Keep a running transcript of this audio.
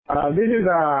This is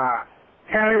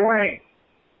Harry Wayne,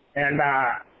 and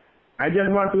I just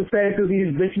want to say to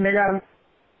these bitch niggas,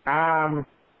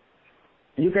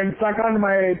 you can suck on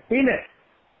my penis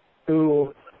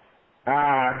to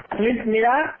click me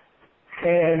up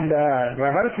and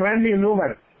reverse friendly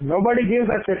movement. Nobody gives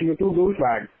a shit, you two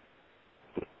douchebags.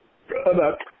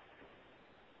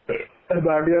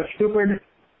 About your stupid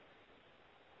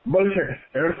bullshit.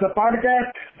 It's a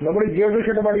podcast. Nobody gives a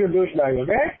shit about your douchebag,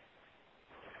 okay?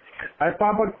 I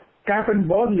pop a cap in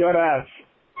both your ass.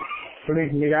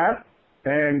 Please, nigga.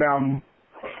 And,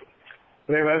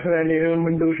 reverse friendly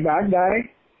movement douchebag guy.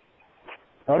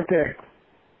 Okay.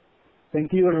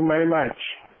 Thank you very much.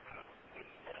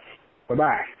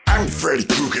 Bye-bye. I'm Freddy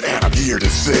Krueger and I'm here to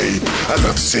say I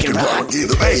love singing rock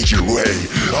in a major way.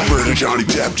 I'm murder Johnny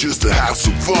Depp just to have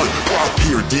some fun. While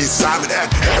here D. Simon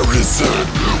and Harrison.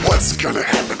 What's gonna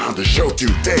happen on the show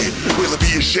today? Will it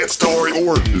be a shit story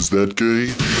or is that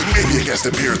gay? Maybe a guest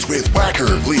appearance with Whacker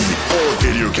Lee or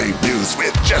video game news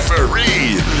with Jeffrey.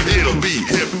 It'll be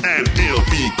hip and it'll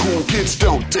be cool. Kids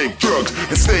don't take drugs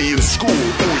and stay in school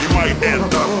or you might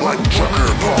end up like Trucker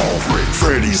Paul.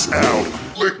 Freddy's out.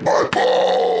 Lick my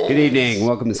balls. Good evening.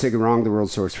 Welcome to Sick and Wrong, the world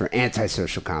source for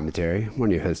antisocial commentary. One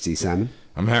of your hosts, D. Simon.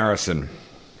 I'm Harrison.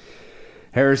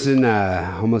 Harrison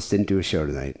almost didn't do a show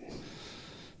tonight.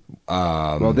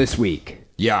 Well, this week.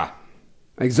 Yeah.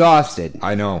 Exhausted.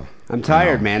 I know. I'm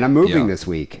tired, man. I'm moving this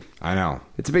week. I know.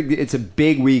 It's a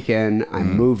big weekend.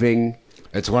 I'm moving.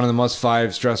 It's one of the most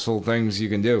 5 stressful things you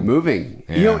can do. Moving.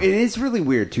 Yeah. You know, it is really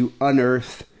weird to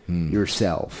unearth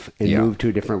yourself and move to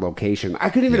a different location. I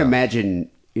couldn't even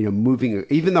imagine, moving,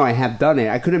 even though I have done it,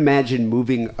 I couldn't imagine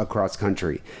moving across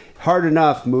country. Hard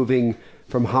enough moving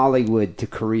from Hollywood to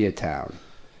Koreatown.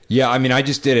 Yeah, I mean, I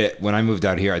just did it. When I moved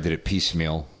out here, I did it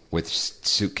piecemeal with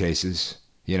suitcases,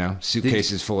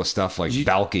 suitcases full of stuff like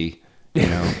Balky.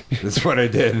 That's what I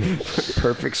did.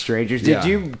 Perfect strangers. Did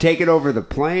you take it over the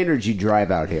plane or did you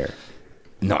drive out here?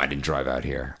 No, I didn't drive out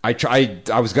here. I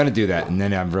was going to do that, and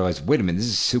then I realized, wait a minute, this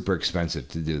is super expensive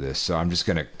to do this, so I'm just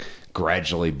going to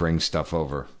gradually bring stuff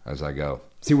over as I go.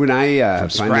 See, when I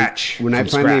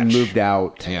finally moved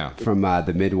out from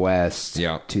the Midwest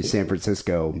to San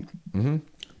Francisco,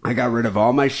 I got rid of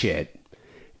all my shit,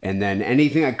 and then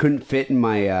anything I couldn't fit in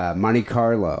my Monte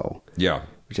Carlo,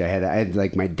 which I had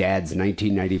like my dad's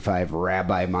 1995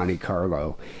 Rabbi Monte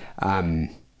Carlo.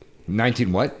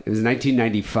 19 what? It was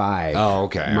 1995. Oh,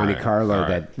 okay. Monte Carlo.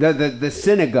 That the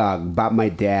synagogue bought my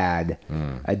dad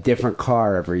a different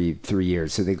car every 3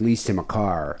 years, so they leased him a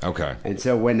car. Okay. And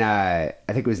so when I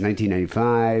think it was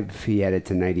 1995, he had it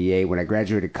to 98. When I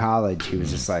graduated college, he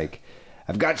was just like,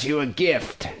 "I've got you a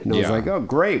gift," and I was like, "Oh,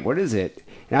 great! What is it?"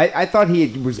 And I thought he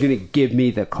was going to give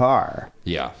me the car.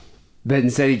 Yeah. But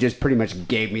instead, he just pretty much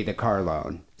gave me the car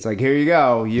loan. It's like, here you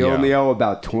go. You only owe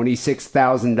about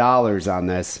 $26,000 on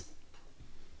this.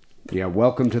 Yeah,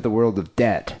 welcome to the world of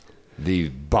debt. The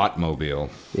Botmobile.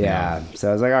 Yeah. So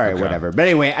I was like, all right, whatever. But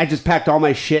anyway, I just packed all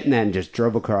my shit in that and just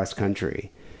drove across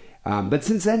country. But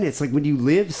since then, it's like when you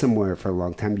live somewhere for a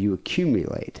long time, you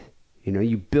accumulate.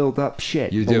 You build up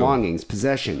shit. You belongings,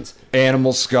 possessions.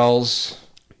 Animal skulls.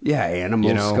 Yeah, animal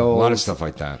skulls. A lot of stuff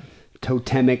like that.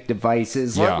 Totemic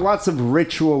devices, lots of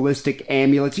ritualistic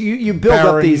amulets. You build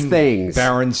up these things.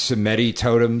 Baron Samedi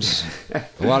totems,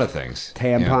 a lot of things.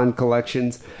 Tampon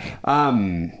collections.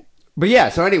 But yeah,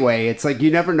 so anyway, it's like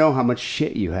you never know how much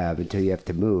shit you have until you have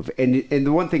to move. And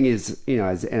the one thing is, and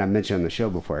I mentioned on the show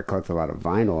before, I collect a lot of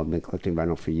vinyl. I've been collecting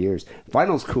vinyl for years.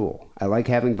 Vinyl's cool. I like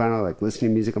having vinyl. I like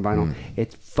listening to music on vinyl.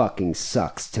 It fucking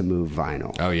sucks to move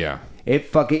vinyl. Oh, yeah.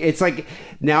 It's like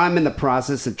now I'm in the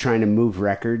process of trying to move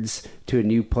records to a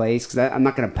new place because I'm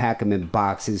not going to pack them in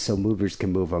boxes so movers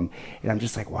can move them. And I'm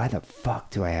just like, why the fuck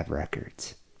do I have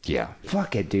records? Yeah.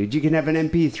 Fuck it, dude. You can have an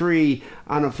MP3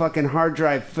 on a fucking hard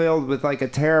drive filled with like a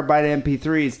terabyte of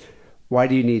MP3s. Why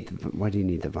do you need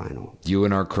the vinyl? You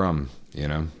and our crumb,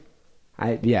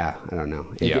 I don't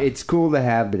know. It's cool to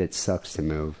have, but it sucks to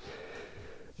move.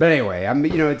 But anyway,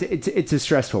 it's a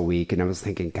stressful week, and I was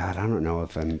thinking, God, I don't know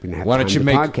if I'm going to have time to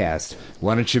podcast.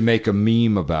 Why don't you make a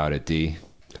meme about it, D?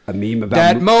 A meme about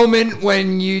that moment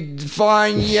when you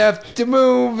find you have to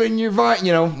move and you're fine,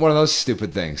 one of those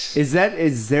stupid things. Is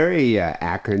there a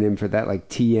acronym for that, like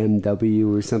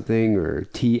TMW or something, or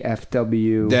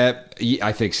TFW?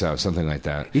 I think so, something like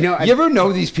that. You ever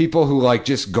know these people who like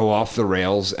just go off the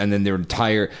rails and then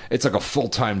it's like a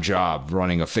full-time job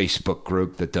running a Facebook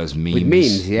group that does memes. With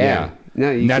memes, yeah.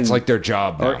 No, and that's like their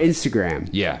job now. Or Instagram.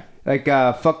 Yeah. Like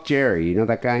Fuck Jerry, you know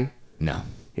that guy? No.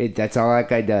 That's all that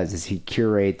guy does is he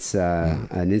curates an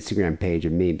Instagram page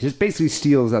of memes. Just basically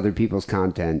steals other people's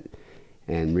content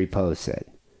and reposts it.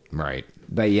 Right.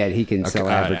 But yet he can sell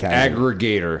advertising.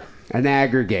 Aggregator. An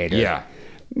aggregator. Yeah.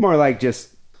 More like just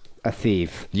a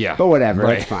thief. Yeah. But whatever,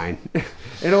 Right. it's fine.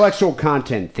 Intellectual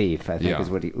content thief, I think is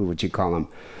what you call him.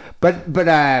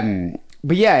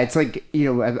 But yeah, it's like,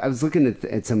 I was looking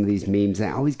at some of these memes and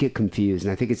I always get confused,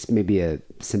 and I think it's maybe a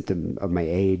symptom of my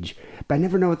age, but I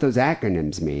never know what those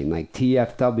acronyms mean, like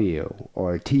TFW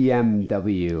or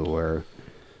TMW or...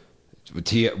 What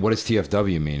does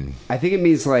TFW mean? I think it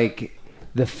means like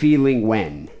the feeling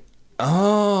when.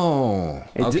 Oh,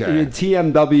 okay.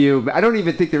 TMW, I don't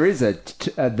even think there is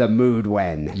the mood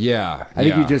when. Yeah. I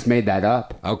think you just made that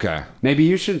up. Okay. Maybe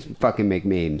you should fucking make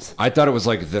memes. I thought it was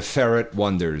like the ferret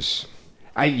wonders.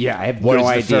 I have What no is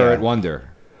idea. the ferret wonder?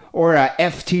 Or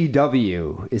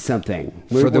FTW is something.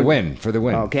 For the win.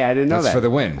 Okay, I didn't know That's that. for the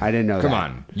win. I didn't know Come that.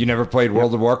 on. You never played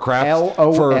World of Warcraft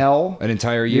LOL for an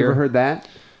entire year? You ever heard that?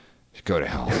 Go to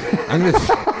hell.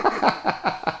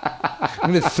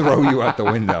 I'm gonna throw you out the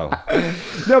window.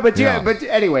 No, but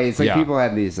anyway, it's like Yeah. people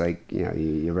have these like,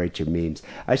 you write your memes.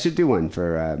 I should do one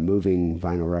for moving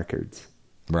vinyl records.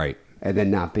 Right. And then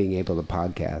not being able to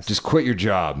podcast. Just quit your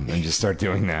job and just start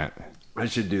doing that. I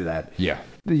should do that. Yeah.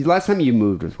 The last time you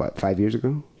moved was what, 5 years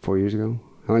ago? 4 years ago?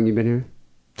 How long you been here?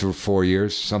 For 4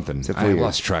 years, something. So 4 I years.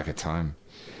 lost track of time.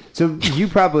 So you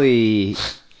probably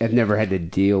have never had to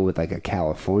deal with like a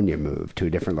California move to a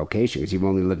different location because you've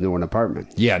only lived in one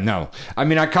apartment. Yeah, no. I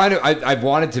mean, I've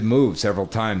wanted to move several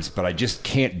times, but I just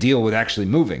can't deal with actually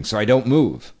moving, so I don't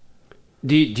move.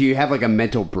 Do you have like a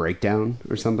mental breakdown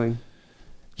or something?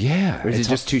 Yeah. Or is it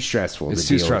just too stressful? It's to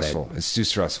too deal stressful. With it? It's too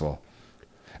stressful.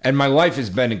 And my life has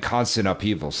been in constant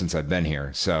upheaval since I've been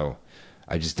here, so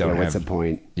I just don't have... What's the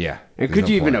point? Yeah. And there's could no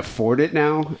you even point. afford it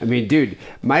now? I mean, dude,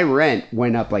 my rent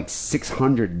went up like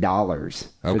 $600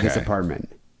 for this Okay. apartment.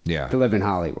 Yeah. To live in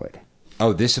Hollywood.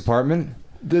 Oh, this apartment?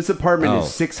 This apartment Oh. is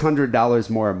 $600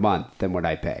 more a month than what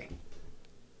I pay.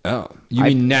 Oh. You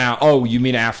mean now? Oh, you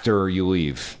mean after you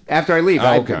leave? After I leave,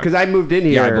 Oh, okay. because I moved in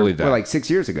here Yeah, I believe that. like 6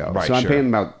 years ago. Right, so I'm sure. paying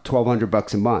about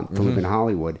 $1,200 a month to live in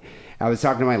Hollywood. I was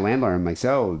talking to my landlord. I'm like,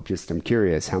 so I'm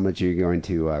curious, how much are you going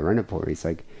to rent it for? He's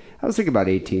like, I was thinking about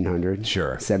 $1,800.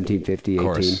 Sure. $1,750, Of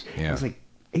course, $1,800. yeah. I was like,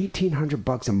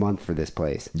 $1,800 a month for this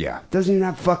place. Yeah. Doesn't even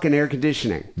have fucking air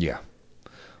conditioning. Yeah.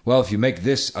 Well, if you make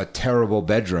this a terrible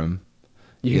bedroom,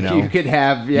 You could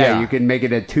have, you can make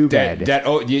it a 2-bed.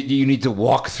 you need to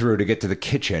walk through to get to the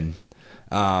kitchen.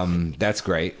 That's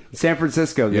great. San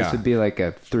Francisco, this Yeah. would be like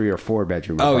a 3 or 4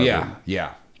 bedroom Oh apartment. yeah,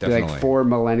 Be definitely. like 4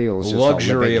 millennials just all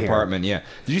luxury living here. apartment. Yeah.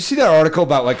 Did you see that article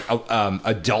about like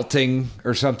adulting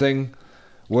or something,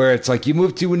 where it's like you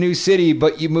move to a new city,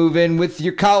 but you move in with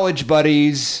your college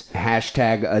buddies.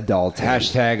 Hashtag adulting.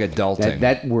 Hashtag adulting.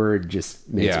 That word just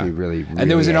makes me really, really And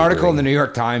there was an article in angry. the New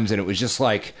York Times, and it was just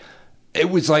like. It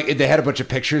was like they had a bunch of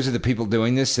pictures of the people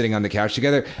doing this sitting on the couch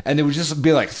together, and there would just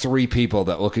be like 3 people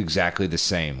that look exactly the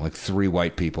same, like 3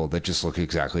 white people that just look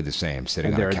exactly the same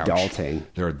sitting And on a they're couch. adulting.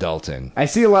 They're adulting. I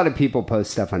see a lot of people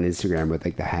post stuff on Instagram with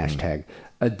like the hashtag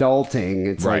adulting.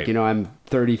 It's Right. like, I'm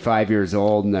 35 years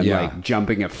old and I'm Yeah. like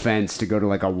jumping a fence to go to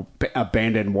like a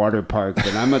abandoned water park,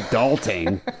 but I'm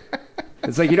adulting.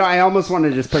 It's like, I almost want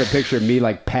to just put a picture of me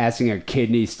like passing a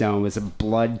kidney stone with some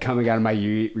blood coming out of my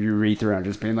urethra and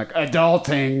just being like,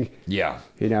 adulting. Yeah.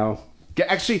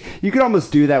 Actually, you could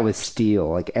almost do that with Steele.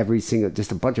 Like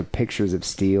just a bunch of pictures of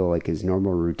Steele, like his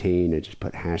normal routine, and just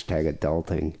put hashtag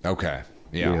adulting. Okay.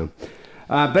 Yeah.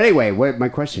 But anyway, my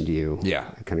question to you. Yeah.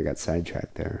 I kind of got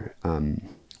sidetracked there.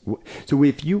 So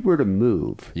if you were to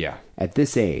move. Yeah. At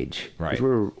this age. 'cause Right.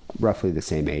 we're roughly the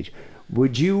same age.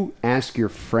 Would you ask your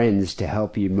friends to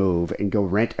help you move and go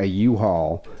rent a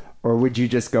U-Haul, or would you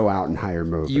just go out and hire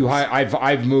movers?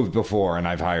 I've moved before, and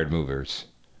I've hired movers.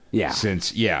 Yeah.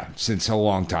 Since a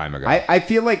long time ago. I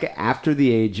feel like after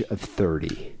the age of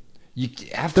 30.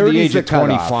 After 30 the is age the of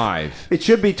cutoff. 25. It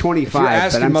should be If you're 25, but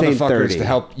asking I'm saying motherfuckers 30. to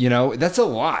help, that's a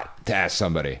lot to ask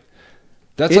somebody.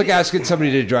 That's like asking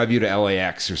somebody to drive you to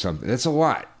LAX or something. That's a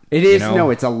lot. It is.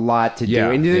 No, it's a lot to do. Yeah,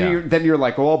 And then, yeah. then you're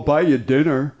like, I'll buy you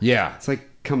dinner. Yeah. It's like,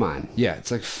 come on. Yeah,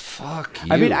 it's like, fuck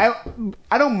you. I mean,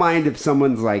 I don't mind if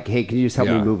someone's like, hey, can you just help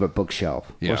me Yeah. move a bookshelf?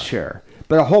 Yeah. Well, sure.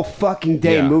 But a whole fucking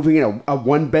day Yeah. moving in a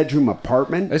 1-bedroom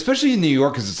apartment? Especially in New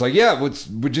York, because it's like, we'll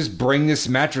just bring this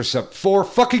mattress up 4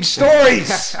 fucking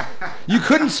stories. You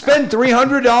couldn't spend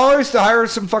 $300 to hire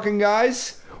some fucking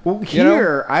guys? Well,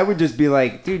 here, I would just be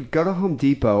like, dude, go to Home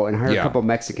Depot and hire a Yeah. couple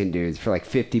Mexican dudes for like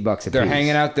 $50 a piece. They're hanging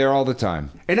out there all the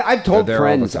time. And I've told They're there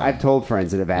all the friends,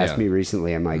 time. that have asked Yeah. me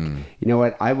recently, I'm like, you know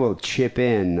what? I will chip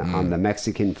in on the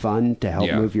Mexican fund to help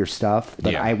Yeah. move your stuff,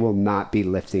 but Yeah. I will not be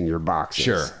lifting your boxes.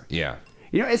 Sure, yeah.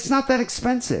 It's not that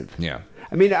expensive. Yeah.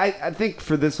 I mean, I think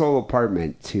for this whole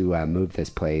apartment to move this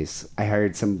place, I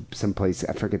hired some place,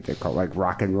 I forget what they're called, like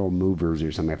Rock and Roll Movers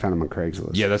or something. I found them on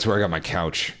Craigslist. Yeah, that's where I got my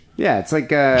couch. Yeah, it's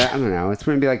like, I don't know, it's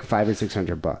going to be like $500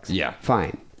 or $600. Yeah.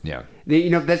 Fine. Yeah. You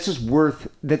know, that's worth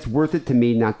it to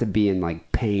me not to be in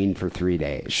like pain for 3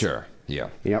 days. Sure. Yeah.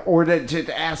 You know, or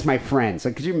to ask my friends.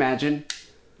 Like, could you imagine?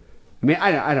 I mean,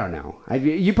 I don't know.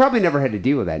 You probably never had to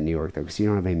deal with that in New York, though, because you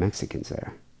don't have any Mexicans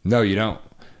there. No, you don't.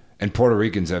 And Puerto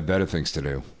Ricans have better things to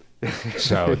do.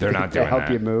 So they're not doing to help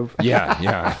that. you move? Yeah,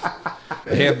 yeah.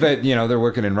 But, they're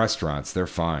working in restaurants. They're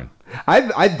fine.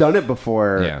 I've done it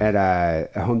before Yeah. at a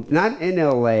home, not in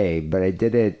LA, but I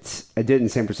did it in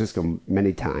San Francisco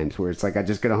many times, where it's like I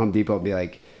just go to Home Depot and be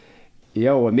like,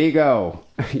 yo, amigo,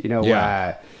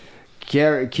 Yeah.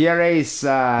 ¿Quieres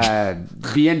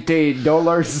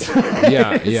 $20?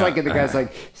 Yeah, It's yeah. like, and the guy's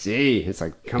like, see, it's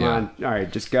like, come Yeah. on, all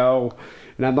right, just go.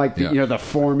 And I'm like, Yeah. the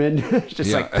foreman, just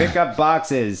Yeah. like, pick up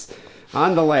boxes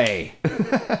on the lay.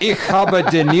 Ich habe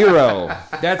De Niro.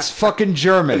 That's fucking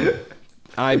German.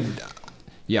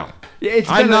 It's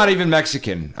I'm been not even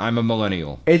Mexican. I'm a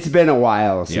millennial. It's been a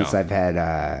while since Yeah. I've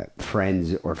had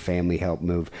friends or family help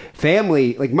move.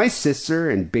 Family, like my sister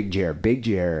and Big Jer. Big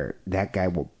Jer, that guy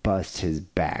will bust his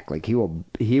back. Like he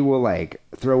will like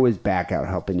throw his back out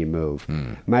helping you move.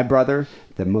 My brother,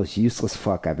 the most useless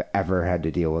fuck I've ever had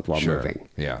to deal with while Sure. moving.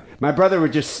 Yeah. My brother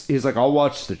he's like, I'll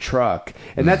watch the truck.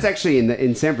 And that's actually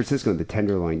in San Francisco, in the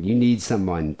Tenderloin, you need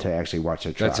someone to actually watch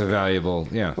the truck. That's a valuable,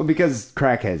 yeah. Well, because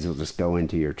crackheads will just go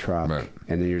into your truck, Right.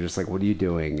 and then you're just like, "What are you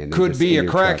doing?" And they're Could just be in a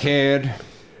your truck. crackhead.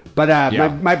 But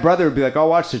Yeah. my brother would be like, "I'll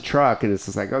watch the truck," and it's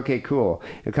just like, "Okay, cool."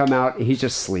 And come out, and he's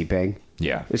just sleeping.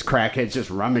 Yeah. This crackhead's just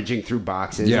rummaging through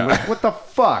boxes. Yeah. I'm like, what the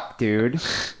fuck, dude?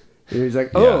 And he's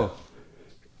like, "Oh,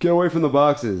 get away from the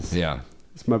boxes." Yeah.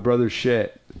 It's my brother's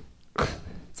shit.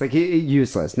 It's like he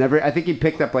useless. Never. I think he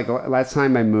picked up like last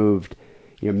time I moved.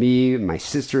 Me, my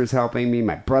sister was helping me.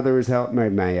 My brother was helping.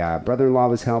 My brother-in-law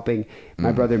was helping.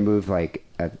 My brother moved like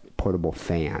a portable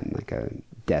fan, like a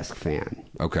desk fan,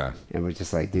 Okay. and was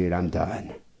just like, dude, I'm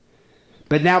done.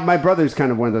 But now my brother's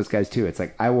kind of one of those guys too. It's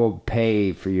like, I will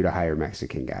pay for you to hire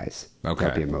Mexican guys to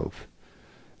help you move.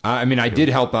 I mean, I did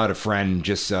help out a friend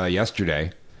just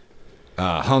yesterday.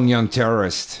 Hung young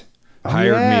terrorist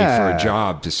hired me for a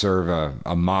job to serve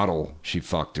a model she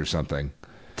fucked or something.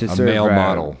 To a serve, male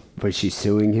model. Was she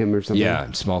suing him or something?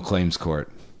 Yeah, small claims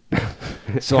court.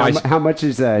 So how much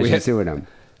is she suing him?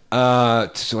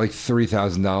 It's like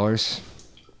 $3,000.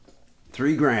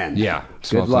 $3,000. Yeah,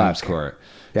 small Good luck. claims court.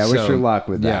 Yeah, wish her luck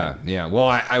with that. Yeah.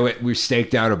 Well, we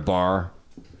staked out a bar,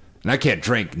 and I can't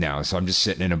drink now, so I'm just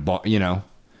sitting in a bar,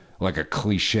 like a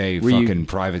cliche fucking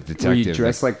private detective. Were you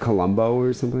dressed like Columbo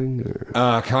or something?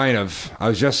 Or? Kind of. I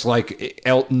was just like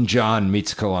Elton John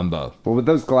meets Columbo. Well, with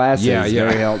those glasses, Yeah.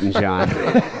 very Elton John.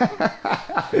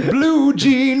 Blue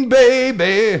jean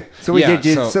baby. So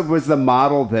was the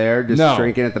model there just No.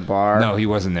 drinking at the bar? No, he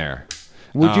wasn't there.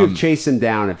 Would you have chased him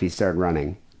down if he started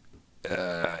running?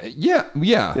 Yeah,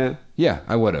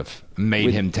 I would have made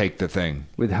him take the thing.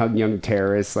 With Hug Young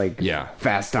Terrorists,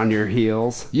 fast on your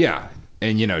heels? Yeah,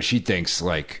 and she thinks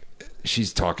like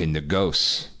she's talking to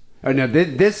ghosts. Oh no,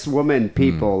 this woman,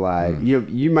 people,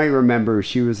 you might remember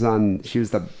she was on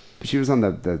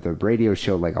the radio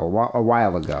show like a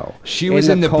while ago. She was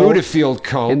in the Budafield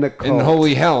cult in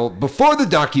Holy Hell before the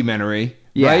documentary.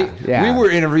 Yeah, right? yeah. We were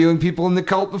interviewing people in the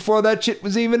cult before that shit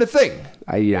was even a thing.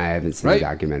 I haven't seen the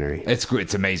documentary. It's great.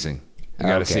 It's amazing. You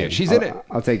got to see it. She's in it.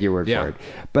 I'll take your word Yeah. for it.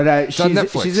 But on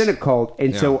Netflix. she's in a cult,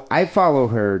 and so I follow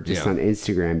her just Yeah. on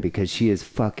Instagram because she is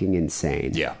fucking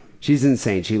insane. Yeah. She's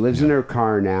insane. She lives in her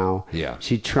car now. Yeah.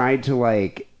 She tried to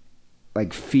like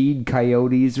feed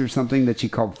coyotes or something that she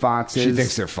called foxes. She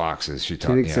thinks they're foxes. She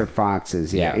thinks they're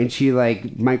foxes, yeah. Yeah. And she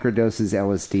like microdoses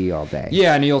LSD all day.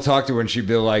 Yeah, and he'll talk to her and she'd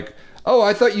be like, "Oh,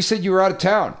 I thought you said you were out of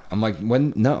town." I'm like,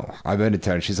 "When? No, I've been in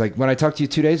town." She's like, "When I talked to you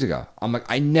 2 days ago." I'm like,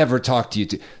 "I never talked to you."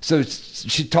 So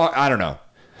she talk. I don't know.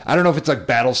 I don't know if it's like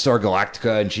Battlestar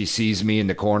Galactica and she sees me in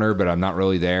the corner, but I'm not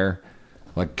really there.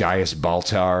 Like Gaius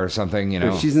Baltar or something,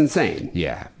 But she's insane.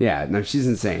 Yeah. Yeah, no, she's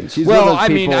insane. She's one of Well, those I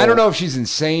mean, people- I don't know if she's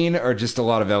insane or just a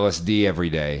lot of LSD every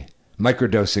day.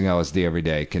 Microdosing LSD every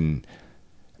day can,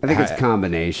 I think it's a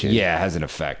combination. has an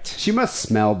effect. She must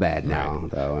smell bad now,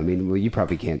 though. I mean, well, you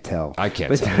probably can't tell. I can't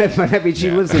but, tell. But I mean, she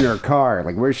Yeah. lives in her car.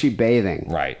 Like, where's she bathing?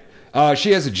 Right.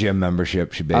 She has a gym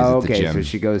membership. She bathes Oh, at the okay, gym. so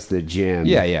she goes to the gym.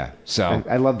 Yeah. So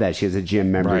I love that. She has a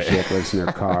gym membership, lives in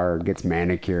her car, gets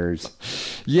manicures.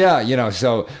 yeah,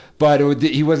 so but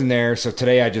he wasn't there. So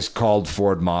today I just called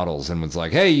Ford Models and was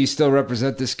like, "Hey, you still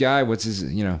represent this guy? What's his?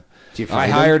 Did you I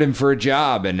find hired him for a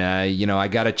job, and I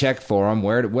got a check for him.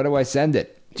 Where do I send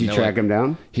it?" Did you track him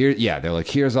down? They're like,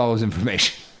 here's all his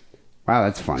information. Wow,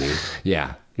 that's funny.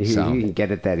 Yeah. You can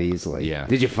get it that easily. Yeah.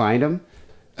 Did you find him?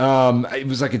 It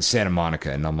was like in Santa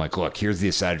Monica, and I'm like, look, here's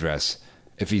this address.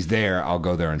 If he's there, I'll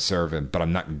go there and serve him, but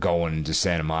I'm not going to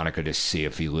Santa Monica to see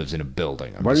if he lives in a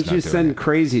building. Why don't you send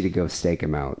Crazy to go stake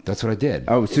him out? That's what I did.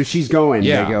 Oh, so she's going.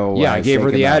 Yeah, I gave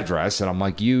her the out. address, and I'm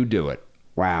like, you do it.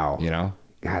 Wow. You know?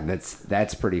 God,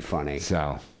 that's pretty funny.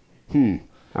 So,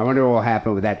 I wonder what will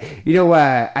happen with that. You know,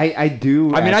 I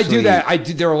do. I do that.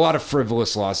 There are a lot of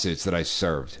frivolous lawsuits that I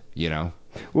served. You know.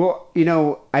 Well, you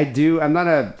know, I do. I'm not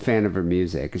a fan of her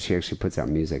music because she actually puts out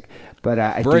music, but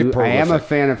I am a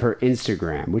fan of her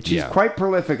Instagram, which is quite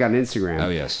prolific on Instagram. Oh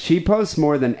yes, she posts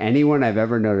more than anyone I've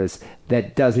ever noticed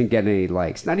that doesn't get any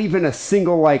likes. Not even a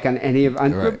single like on any of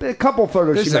a couple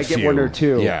photos. There's she might get one or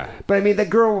two. Yeah, but I mean, the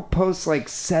girl posts like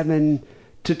 7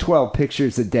 to 12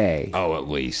 pictures a day. Oh, at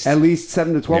least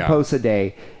 7 to 12 posts a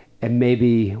day, and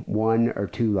maybe 1 or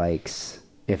 2 likes,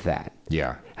 if that.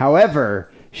 Yeah.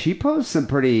 However, she posts some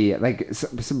pretty, like,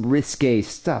 some risque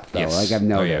stuff, though, like I've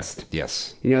noticed. Oh, yeah.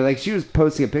 Yes. You know, like, she was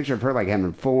posting a picture of her, like,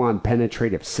 having full-on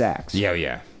penetrative sex.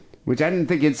 Yeah. Which I didn't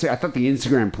think, I thought the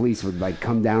Instagram police would, like,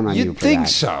 come down on you for that.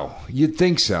 You'd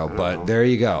think so, but there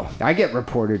you go. I get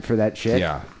reported for that shit.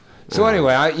 Yeah. So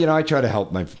anyway, I try to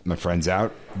help my friends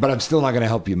out, but I'm still not going to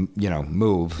help you,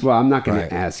 move. Well, I'm not going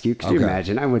to ask you. Could you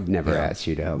imagine? I would never ask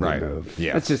you to help me move.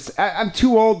 Yeah. That's just, I'm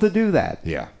too old to do that.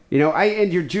 Yeah. You know,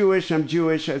 and you're Jewish, I'm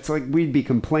Jewish. It's like we'd be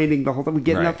complaining the whole time. We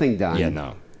get nothing done. Yeah,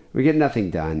 no. We get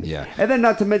nothing done. Yeah. And then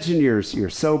not to mention you're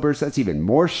sober, so that's even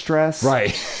more stress.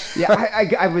 Right. Yeah,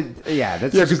 I would,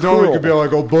 that's because no one could be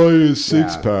like, I'll buy you a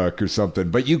six-pack or something.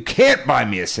 But you can't buy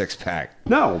me a six-pack.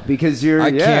 No, because you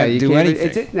can't do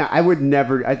anything. No, I would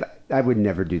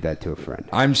never do that to a friend.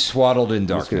 I'm swaddled in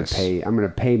darkness. I'm going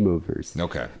to pay movers.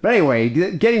 Okay. But anyway,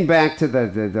 getting back to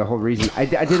the whole reason, I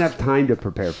didn't have time to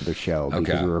prepare for the show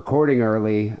because we were recording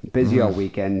early, busy all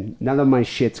weekend. None of my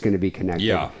shit's going to be connected.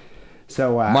 Yeah.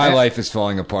 So my life is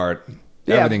falling apart.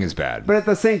 Everything is bad. But at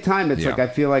the same time, it's like I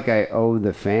feel like I owe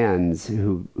the fans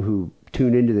who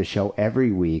tune into the show every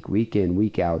week, week in,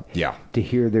 week out, to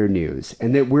hear their news.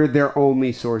 And that we're their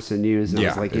only source of news. And I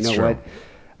was like, you know what?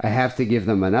 I have to give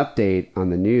them an update on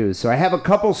the news. So I have a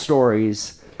couple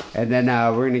stories, and then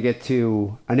we're going to get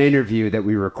to an interview that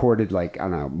we recorded, like, I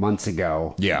don't know, months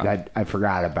ago that I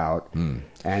forgot about.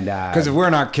 And because if we're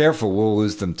not careful, we'll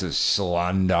lose them to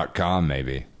salon.com,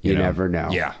 maybe. You never know.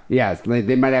 Yeah. Yeah,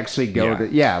 they might actually go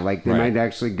to, might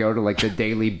actually go to, like, the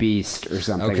Daily Beast or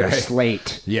something, or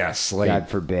Slate. Yeah, Slate. God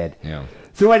forbid. Yeah.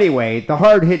 So anyway, the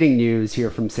hard-hitting news here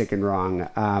from Sick and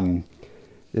Wrong.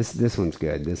 This one's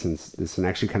good. This one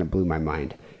actually kind of blew my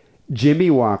mind.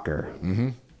 Jimmie Walker,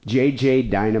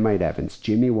 JJ Dynamite Evans,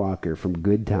 Jimmie Walker from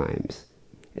Good Times,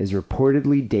 is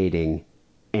reportedly dating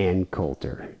Ann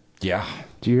Coulter. Yeah.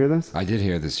 Did you hear this? I did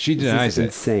hear this. She denies it.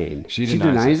 Insane. She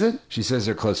denies it? She says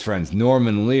they're close friends.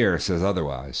 Norman Lear says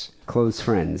otherwise. Close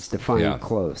friends. Define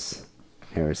close,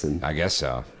 Harrison. I guess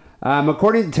so.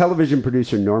 According to television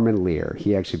producer Norman Lear,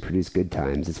 he actually produced Good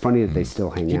Times. It's funny that they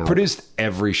still hang out. He produced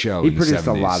every show. He produced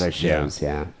a lot of shows,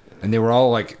 yeah. And they were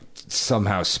all like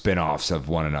somehow spin-offs of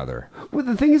one another. Well,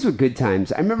 the thing is with Good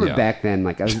Times, I remember back then,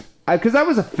 like, because I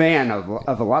was a fan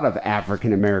of a lot of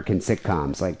African American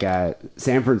sitcoms, like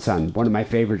Sanford Son, one of my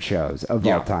favorite shows of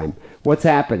all time. What's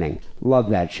Happening? Love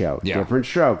that show. Yeah. Different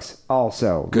Strokes,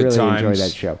 also Good really Times. enjoy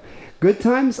that show. Good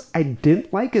Times, I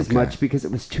didn't like as much because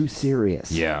it was too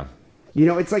serious. Yeah. You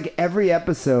know, it's like every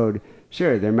episode,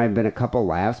 sure, there might have been a couple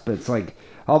laughs, but it's like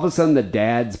all of a sudden the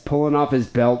dad's pulling off his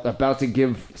belt, about to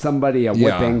give somebody a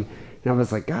whipping. And I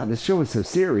was like, God, this show is so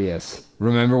serious.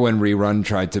 Remember when Rerun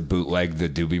tried to bootleg the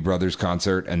Doobie Brothers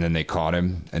concert and then they caught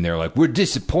him and they were like, we're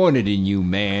disappointed in you,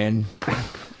 man.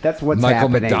 That's what's Michael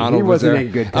happening. McDonald he was wasn't there.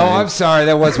 in Good Times. Oh, I'm sorry.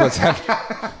 That was what's happening.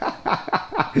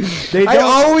 I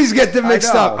always get them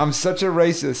mixed up. I'm such a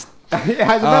racist. I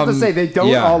was about to say, they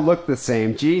don't all look the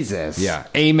same. Jesus. Yeah.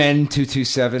 Amen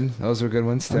 227. Those were good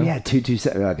ones, too. Oh, yeah,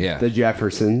 227. The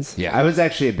Jeffersons. Yeah. I was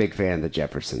actually a big fan of the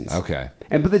Jeffersons. Okay.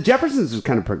 But the Jeffersons was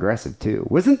kind of progressive, too.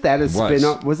 Wasn't that a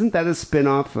spin-off? Wasn't that a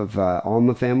spin-off of All in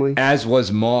the Family? As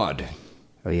was Maude.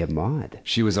 Oh, yeah, Maude.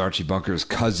 She was Archie Bunker's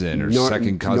cousin or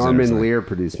second cousin. Norman Lear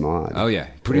produced Maude. Oh, yeah.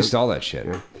 Produced all that shit.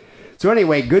 Yeah. So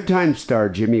anyway, Good Times star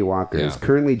Jimmie Walker is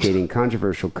currently dating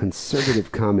controversial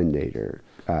conservative commentator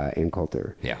Ann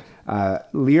Coulter. Yeah.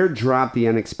 Lear dropped the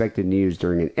unexpected news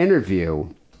during an interview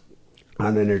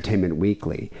on Entertainment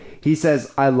Weekly. He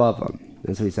says, I love him.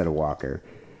 That's what he said to Walker.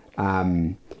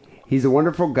 He's a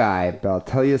wonderful guy, but I'll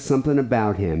tell you something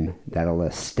about him that'll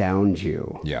astound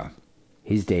you. Yeah.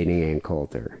 He's dating Ann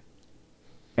Coulter.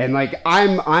 And like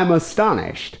I'm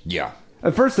astonished. Yeah.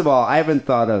 First of all, I haven't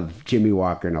thought of Jimmie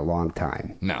Walker in a long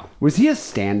time. No. Was he a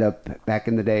stand-up back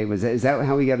in the day? Is that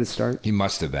how he got his start? He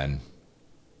must have been.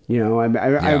 You know,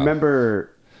 I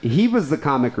remember he was the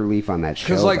comic relief on that show.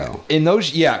 Because like though. in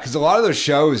those, because a lot of those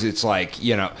shows, it's like,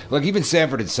 you know, like even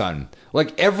Sanford and Son,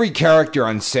 like every character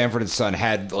on Sanford and Son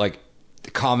had like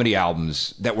comedy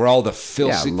albums that were all the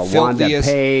filthiest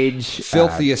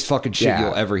fucking shit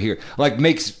you'll ever hear. Like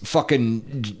makes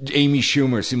fucking Amy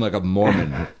Schumer seem like a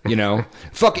Mormon, you know?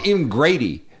 Fuck, even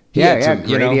Grady. Grady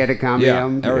had a comedy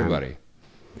album. Everybody.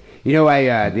 You know,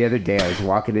 the other day I was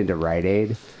walking into Rite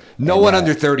Aid. No one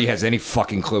under 30 has any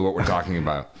fucking clue what we're talking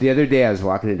about. The other day I was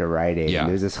walking into Rite Aid, and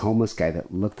there's this homeless guy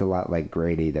that looked a lot like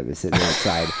Grady that was sitting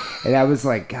outside. And I was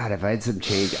like, God, if I had some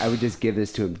change, I would just give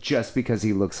this to him just because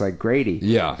he looks like Grady.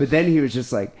 Yeah. But then he was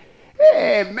just like,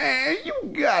 hey, man, you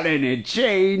got any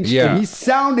change? Yeah. And he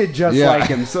sounded just like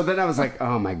him. So then I was like,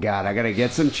 oh, my God, I got to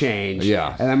get some change.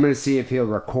 Yeah. And I'm going to see if he'll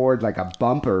record like a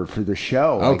bumper for the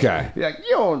show. Okay. Like,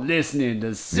 you're listening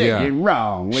to Sick and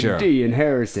Wrong with D and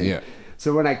Harrison. Yeah.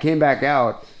 So when I came back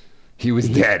out, he was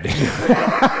dead.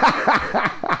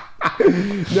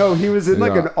 No, he was in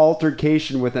like an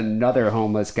altercation with another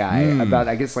homeless guy about,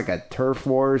 I guess, like a turf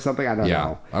war or something. I don't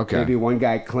know. Okay. Maybe one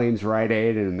guy claims Rite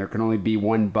Aid and there can only be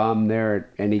one bum there at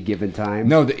any given time.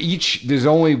 No, there's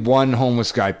only one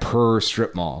homeless guy per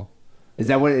strip mall. Is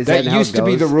that what? That used to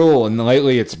be the rule, and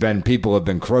lately it's been people have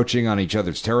been encroaching on each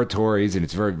other's territories, and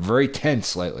it's very, very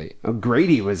tense lately. Oh,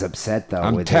 Grady was upset though.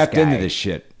 I'm tapped into this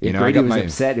shit. You know, Grady was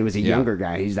upset. It was a younger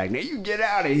guy. He's like, "Now you get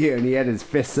out of here," and he had his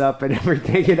fists up and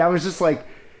everything. And I was just like,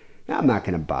 "I'm not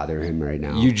going to bother him right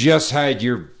now." You just had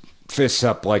your fists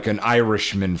up like an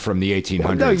Irishman from the 1800s.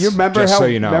 Well, no, you remember just how so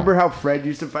you know. Remember how Fred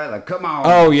used to fight? Like, come on.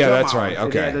 Oh yeah, come that's on. right.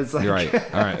 Okay, like, you're right.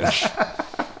 All right.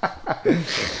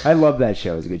 I love that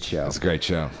show. It's a good show. It's a great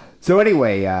show. So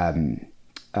anyway,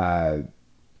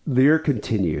 Lear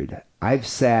continued. I've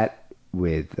sat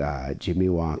with Jimmie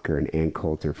Walker and Ann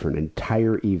Coulter for an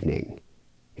entire evening.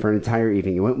 He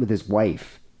went with his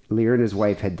wife. Lear and his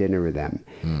wife had dinner with them.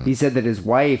 He said that his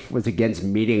wife was against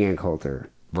meeting Ann Coulter.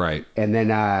 Right. And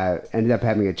then ended up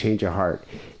having a change of heart.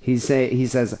 He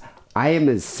says, I am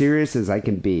as serious as I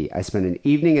can be. I spent an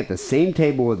evening at the same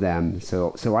table with them,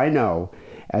 so I know.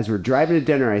 As we're driving to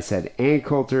dinner, I said, Ann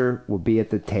Coulter will be at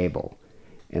the table.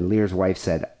 And Lear's wife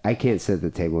said, I can't sit at the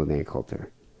table with Ann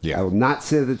Coulter. Yeah. I will not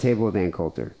sit at the table with Ann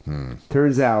Coulter.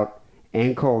 Turns out,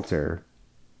 Ann Coulter,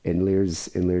 in Lear's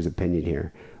opinion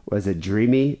here, was a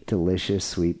dreamy, delicious,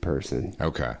 sweet person.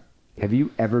 Okay. Have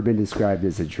you ever been described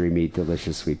as a dreamy,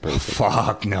 delicious, sweet person?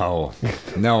 Fuck no.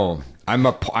 No. I'm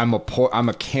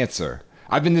a cancer.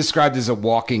 I've been described as a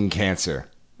walking cancer.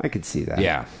 I could see that.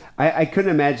 Yeah. I couldn't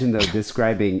imagine, though,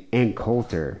 describing Ann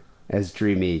Coulter as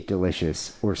dreamy,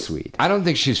 delicious, or sweet. I don't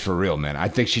think she's for real, man. I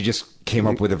think she just came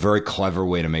up with a very clever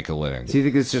way to make a living. So you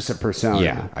think it's just a persona?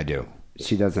 Yeah, I do.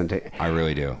 She doesn't take... I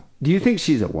really do. Do you think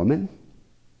she's a woman?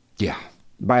 Yeah.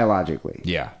 Biologically?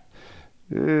 Yeah.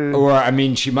 Or, I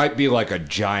mean, she might be like a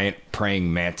giant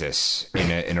praying mantis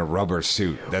in a rubber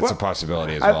suit. That's a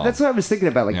possibility as well. That's what I was thinking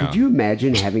about. Like, could you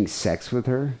imagine having sex with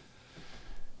her?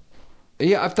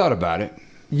 Yeah, I've thought about it.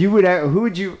 You would. Who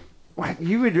would you? What?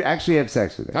 You would actually have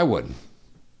sex with her? I would.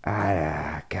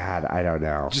 God, I don't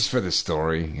know. Just for the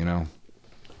story, you know.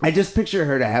 I just picture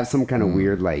her to have some kind of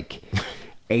weird, like,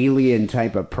 alien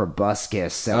type of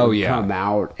proboscis that would come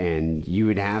out, and you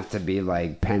would have to be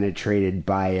like penetrated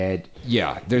by it.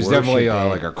 Yeah, there's definitely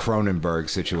like a Cronenberg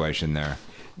situation there.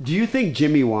 Do you think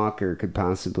Jimmie Walker could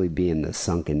possibly be in the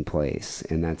sunken place,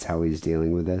 and that's how he's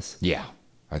dealing with this? Yeah,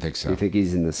 I think so. You think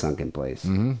he's in the sunken place?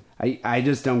 Mm-hmm. I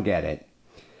just don't get it.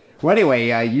 Well,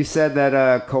 anyway, you said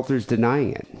that Coulter's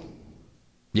denying it.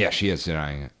 Yeah, she is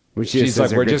denying it. She's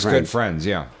like, we're just good friends,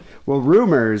 yeah. Well,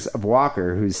 rumors of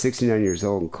Walker, who's 69 years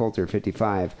old, and Coulter,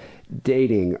 55,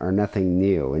 dating are nothing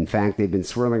new. In fact, they've been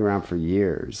swirling around for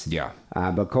years. Yeah.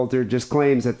 But Coulter just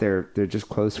claims that they're just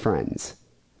close friends.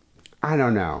 I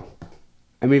don't know.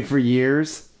 I mean, for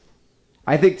years,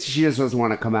 I think she just doesn't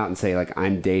want to come out and say, like,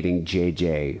 I'm dating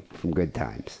JJ from Good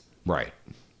Times. Right.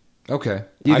 Okay.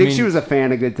 Do you think she was a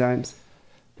fan of Good Times?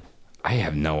 I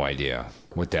have no idea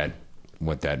what that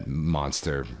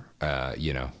monster,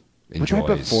 enjoys. What type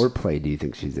of foreplay do you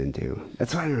think she's into?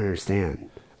 That's what I don't understand.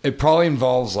 It probably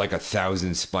involves like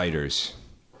 1,000 spiders.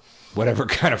 Whatever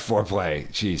kind of foreplay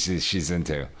she's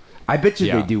into. I bet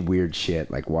you they do weird shit,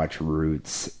 like watch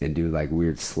Roots and do like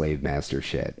weird slave master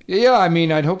shit. Yeah, I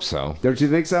mean, I'd hope so. Don't you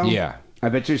think so? Yeah. I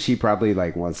bet you she probably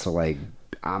like wants to like,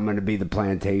 I'm going to be the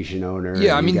plantation owner.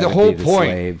 Yeah, I mean, the whole point.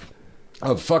 Slave.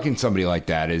 of fucking somebody like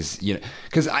that is, you know,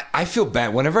 because I feel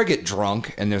bad whenever I get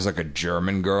drunk and there's like a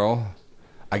German girl.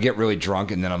 I get really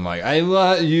drunk and then I'm like, I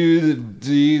want you to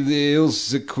be the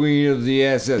Ilsa Queen of the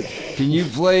SS. Can you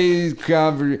play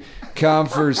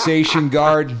Conversation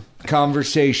Guard?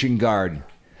 Conversation Guard.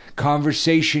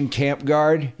 Conversation Camp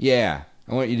Guard? Yeah.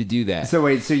 I want you to do that. So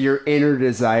wait, so your inner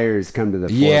desires come to the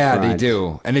forefront. Yeah, they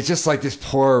do. And it's just like this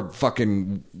poor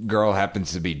fucking girl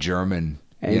happens to be German.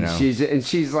 And you know?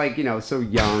 she's like, you know, so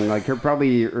young. Like her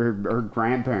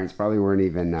grandparents probably weren't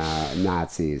even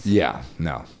Nazis. Yeah,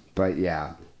 no. But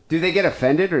yeah. Do they get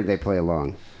offended or do they play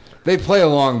along? They play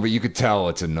along, but you could tell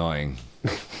it's annoying.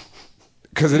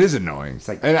 Because it is annoying. It's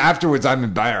like, and afterwards, I'm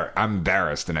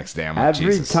embarrassed the next day. I'm like, every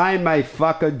Jesus. time I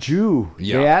fuck a Jew,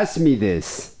 they ask me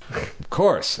this. Of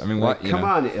course. I mean, what? Come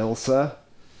on, Ilsa.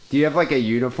 Do you have like a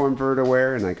uniform for her to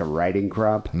wear and like a riding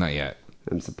crop? Not yet.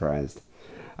 I'm surprised.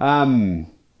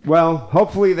 Well,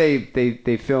 hopefully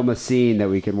they film a scene that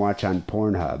we can watch on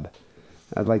Pornhub.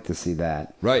 I'd like to see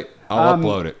that. Right. I'll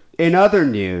upload it. In other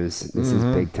news, this is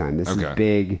big time. This Okay. is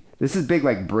big. This is big,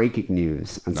 like breaking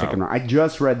news on Second Round. I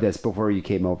just read this before you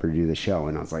came over to do the show,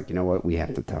 and I was like, you know what? We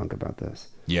have to talk about this.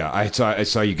 Yeah, I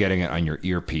saw you getting it on your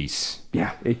earpiece.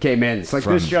 Yeah, it came in. It's like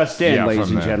this just in, ladies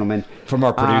and gentlemen. From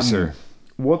our producer.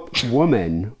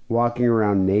 Woman walking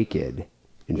around naked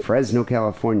in Fresno,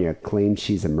 California claims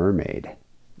she's a mermaid.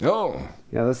 Oh.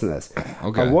 Yeah, listen to this.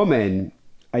 Okay. A woman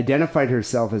identified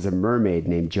herself as a mermaid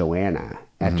named Joanna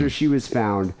after she was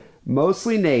found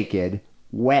mostly naked,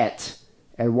 wet,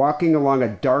 and walking along a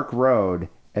dark road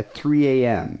at 3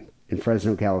 a.m. in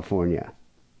Fresno, California,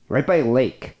 right by a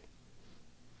lake.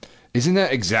 Isn't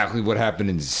that exactly what happened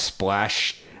in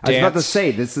Splash Dance? I was about to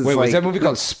say, this is Wait, like... was that movie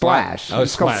called Splash? Oh,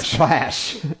 it's called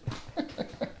Splash.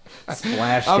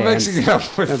 Splash I'm Dance. mixing it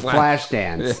up with And Flash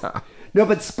Dance. Yeah. No,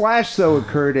 but Splash, though,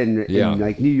 occurred in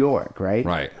like New York, right?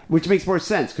 Right. Which makes more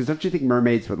sense, because don't you think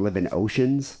mermaids would live in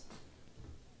oceans?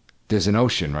 There's an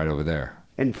ocean right over there.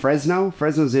 In Fresno?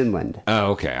 Fresno's inland.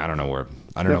 Oh, okay. I don't know where.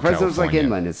 I don't know. Fresno's California. like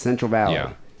inland. It's Central Valley.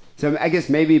 Yeah. So I guess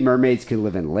maybe mermaids can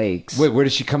live in lakes. Wait, where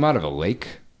did she come out of? A lake?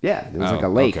 Yeah, there was Oh, like a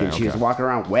lake, okay, and she was okay. walking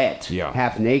around wet,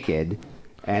 half naked.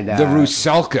 And The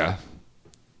Rusalka.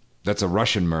 That's a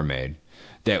Russian mermaid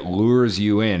that lures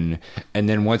you in, and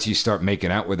then once you start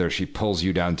making out with her, she pulls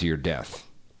you down to your death.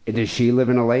 Does she live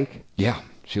in a lake? Yeah,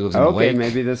 she lives in a lake. Okay,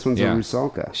 maybe this one's a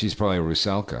Rusalka. She's probably a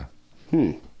Rusalka.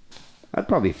 I'd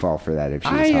probably fall for that if she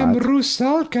was I am hot.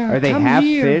 Rusalka. Are they Come half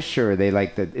here. fish, or are they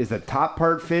like is the top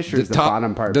part fish, or is the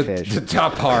bottom part fish? The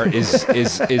top part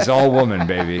is all woman,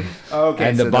 baby. Okay,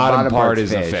 and so the bottom part part's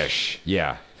is a fish.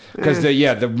 Yeah, because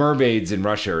the mermaids in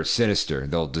Russia are sinister.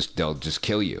 They'll just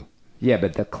kill you. Yeah,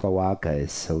 but the cloaca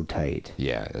is so tight.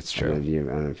 Yeah, that's I don't true.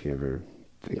 know if you ever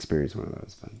experienced one of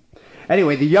those. But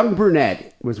anyway, the young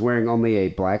brunette was wearing only a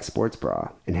black sports bra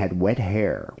and had wet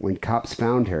hair when cops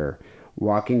found her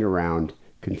walking around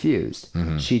confused.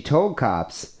 She told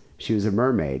cops she was a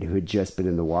mermaid who had just been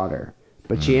in the water,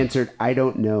 but she answered, "I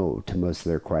don't know," to most of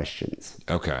their questions.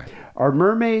 Okay, Are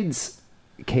mermaids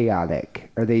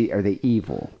chaotic? Are they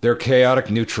evil? they're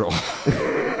chaotic neutral.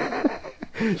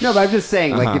 No, but I'm just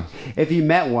saying, like, if you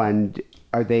met one,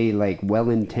 are they like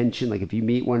well-intentioned? Like, if you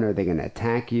meet one, are they going to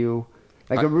attack you?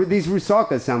 Like, these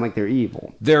Rusalkas sound like they're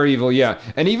evil. They're evil, yeah.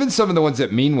 And even some of the ones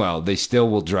that mean well, they still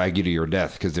will drag you to your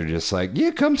death because they're just like,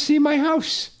 yeah, come see my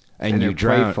house. And you they're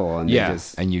drown. playful, and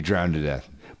and you drown to death.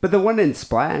 But the one in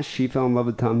Splash, she fell in love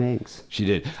with Tom Hanks. She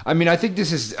did. I mean, I think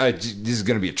this is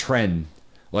going to be a trend.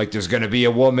 Like, there's going to be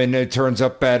a woman that turns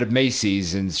up at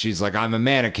Macy's, and she's like, I'm a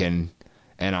mannequin,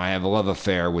 and I have a love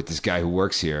affair with this guy who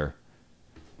works here.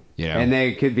 You know? And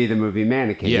they could be the movie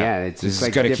Mannequin. Yeah, it's this just is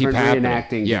like going to keep different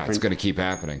happening. reenacting. Yeah, it's going to keep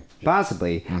happening.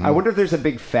 Possibly. I wonder if there's a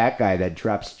big fat guy that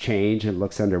drops change and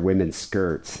looks under women's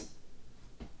skirts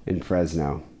in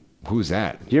Fresno. Who's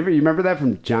that? You remember that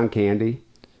from John Candy?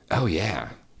 Oh, yeah.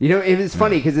 You know, it was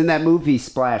funny because in that movie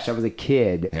Splash, I was a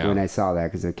kid Yeah. when I saw that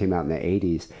because it came out in the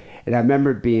 80s. And I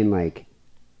remember being like,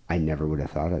 I never would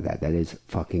have thought of that. That is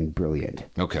fucking brilliant.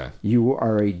 Okay. You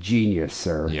are a genius,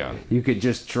 sir. Yeah. You could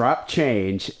just drop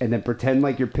change and then pretend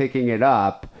like you're picking it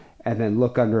up and then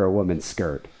look under a woman's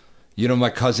skirt. You know, my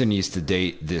cousin used to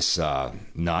date this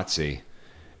Nazi,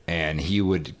 and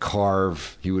with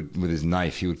his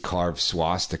knife, he would carve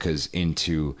swastikas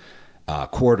into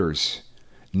quarters,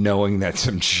 knowing that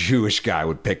some Jewish guy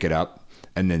would pick it up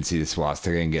and then see the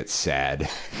swastika and get sad.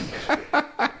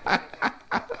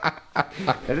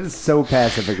 That is so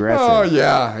passive aggressive. Oh,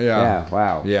 yeah. Yeah,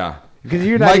 wow. Yeah. Because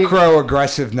you're not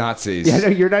Microaggressive Nazis. Yeah, no,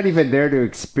 you're not even there to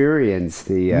experience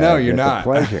the No, you're the not.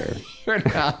 pleasure. You're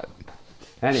not.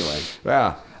 Anyway,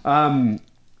 Yeah.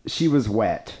 she was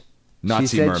wet. Nazi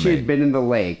she said mermaid. she had been in the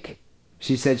lake.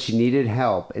 She said she needed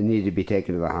help and needed to be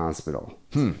taken to the hospital.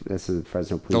 This is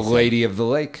Fresno police. The lady of the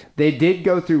lake. They did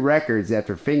go through records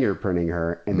after fingerprinting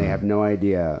her, and they have no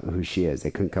idea who she is. They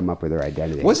couldn't come up with her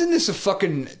identity. Wasn't this a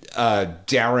fucking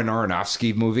Darren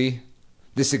Aronofsky movie?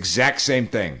 This exact same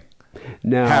thing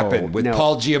No, happened with no.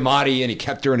 Paul Giamatti, and he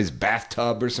kept her in his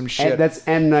bathtub or some shit. That's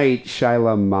M. Night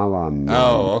Shyamalan.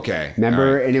 Oh, okay. Remember?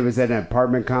 All right. And it was at an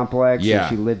apartment complex. Yeah. And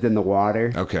she lived in the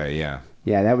water. Okay, yeah.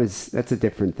 Yeah, that's a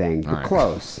different thing, but right.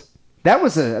 close. That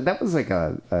was like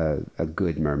a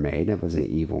good mermaid. It was an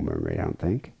evil mermaid, I don't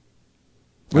think.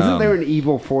 Wasn't there an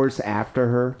evil force after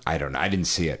her? I don't know. I didn't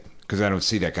see it because I don't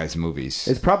see that guy's movies.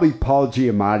 It's probably Paul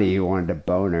Giamatti who wanted to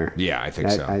bone her. Yeah, I think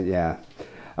so. Yeah.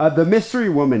 The mystery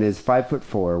woman is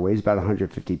 5'4", weighs about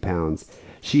 150 pounds.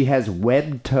 She has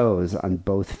webbed toes on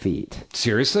both feet.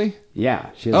 Seriously?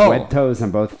 Yeah, she has Oh. webbed toes on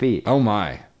both feet. Oh,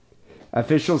 my.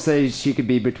 Officials say she could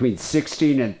be between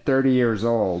 16 and 30 years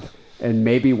old and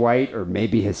maybe white or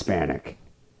maybe Hispanic.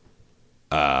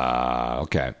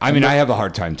 Okay. I mean, I have a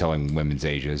hard time telling women's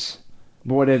ages.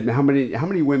 But how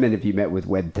many women have you met with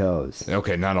webbed toes?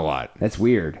 Okay, not a lot. That's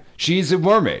weird. She's a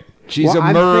mermaid. She's Well,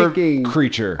 a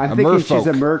creature. I'm a thinking merfolk. she's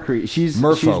a mercury. She's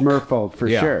Merfolk. merfolk for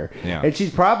Yeah, sure. yeah. And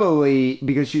she's probably,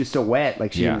 because she was still wet,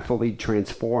 like she Yeah. didn't fully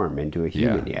transform into a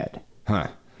human yet. Huh.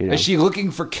 You know. Is she looking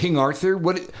for King Arthur?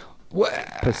 What?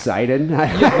 Poseidon.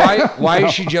 Why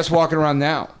is she just walking around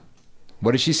now?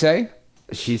 What did she say?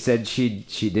 She said she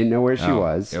didn't know where she Oh,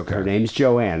 was. okay. Her name's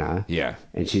Joanna. Yeah.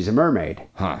 And she's a mermaid.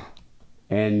 Huh.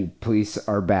 And police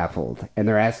are baffled, and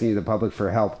they're asking the public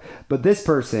for help. But this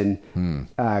person,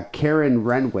 Karen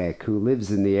Renwick, who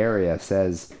lives in the area,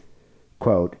 says,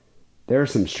 quote, "There are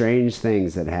some strange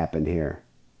things that happen here.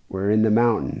 We're in the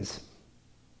mountains."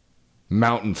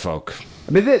 Mountain folk.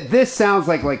 I mean, this sounds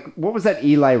like what was that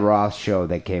Eli Roth show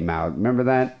that came out? Remember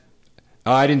that?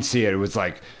 Oh, I didn't see it. It was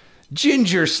like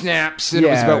ginger snaps, and it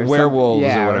was about or werewolves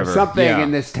or whatever. something Yeah.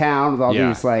 in this town with all Yeah.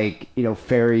 these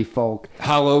fairy folk.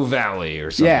 Hollow Valley or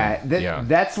something. Yeah,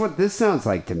 that's what this sounds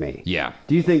like to me. Yeah.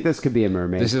 Do you think this could be a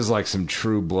mermaid? This is like some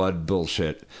True Blood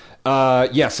bullshit.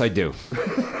 Yes, I do.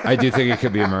 I do think it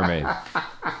could be a mermaid.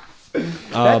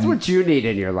 That's what you need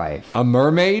in your life. A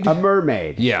mermaid? A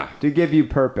mermaid. Yeah. To give you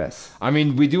purpose. I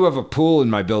mean, we do have a pool in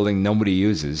my building nobody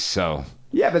uses, so...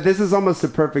 Yeah, but this is almost a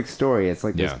perfect story. It's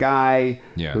like this Yeah. guy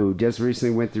Yeah. who just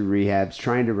recently went through rehabs,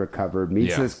 trying to recover,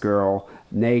 meets Yeah. this girl,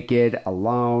 naked,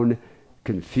 alone,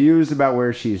 confused about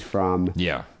where she's from,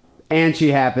 Yeah. and she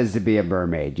happens to be a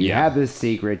mermaid. You Yeah. have this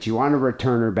secret. You want to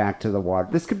return her back to the water.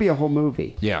 This could be a whole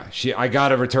movie. Yeah, I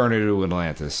gotta return her to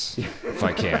Atlantis, if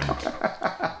I can.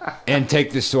 And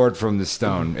take the sword from the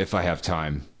stone, if I have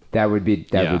time. That would be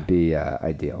Yeah.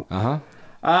 ideal. Uh-huh.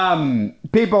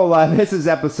 People, this is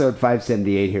episode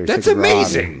 578 here. That's Sick and Raw.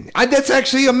 amazing. That's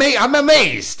actually amazing. I'm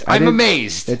amazed. I'm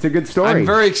amazed. It's a good story. I'm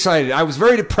very excited. I was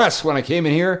very depressed when I came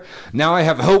in here. Now I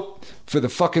have hope for the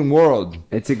fucking world.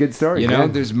 It's a good story. You know,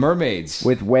 man. there's mermaids.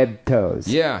 With webbed toes.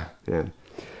 Yeah.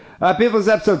 People's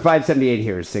episode 578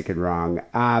 here is Sick and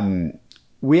Wrong.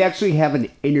 We actually have an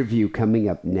interview coming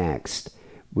up next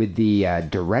with the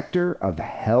director of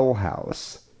Hell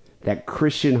House, that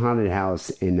Christian haunted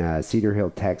house in Cedar Hill,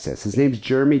 Texas. His name's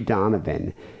Jeremy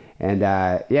Donovan. And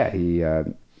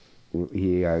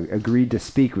he agreed to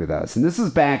speak with us. And this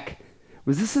is back,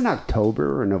 was this in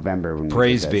October or November? When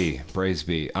Praise we did this? be. Praise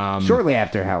be. Shortly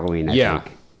after Halloween, I Yeah.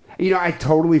 think. You know, I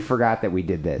totally forgot that we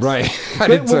did this. Right. I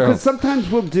did too. Because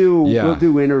sometimes we'll do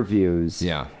interviews.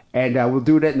 Yeah. And we'll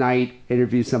do it at night,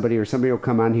 interview somebody, or somebody will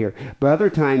come on here. But other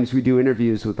times we do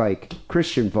interviews with like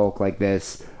Christian folk like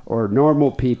this, or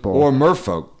normal people, Or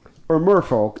merfolk. or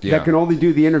merfolk Yeah. that can only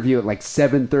do the interview at like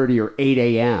 7:30 or 8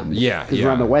 a.m. Yeah, because yeah.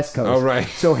 we're on the West Coast. Oh, right.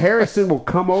 So Harrison will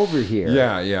come over here.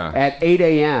 Yeah. At 8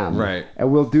 a.m. Right. And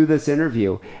we'll do this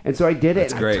interview. And so I did it,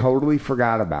 That's and great. I totally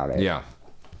forgot about it. Yeah.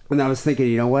 And I was thinking,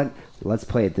 you know what? Let's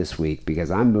play it this week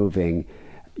because I'm moving.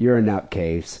 You're a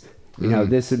nutcase. You know,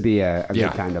 this would be a Yeah.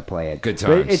 good time to play it. Good But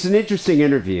times. it's an interesting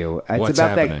interview. It's What's about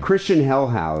happening? that Christian Hell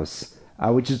House,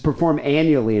 which is performed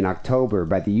annually in October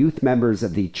by the youth members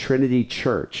of the Trinity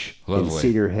Church in Lovely.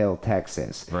 Cedar Hill,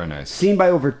 Texas. Very nice. Seen by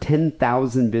over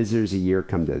 10,000 visitors a year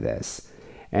come to this.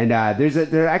 And there's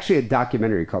actually a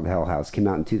documentary called Hell House, came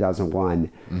out in 2001,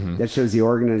 that shows the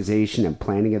organization and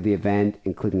planning of the event,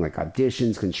 including like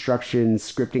auditions, construction,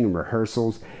 scripting, and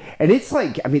rehearsals. And it's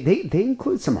like, I mean, they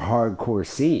include some hardcore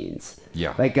scenes.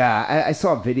 Yeah. Like I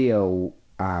saw a video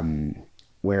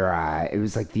where it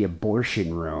was like the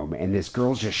abortion room, and this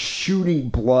girl's just shooting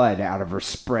blood out of her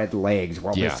spread legs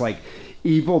while Yeah. this like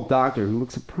evil doctor who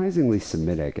looks surprisingly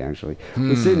Semitic, actually,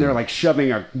 was sitting there like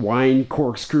shoving a wine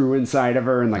corkscrew inside of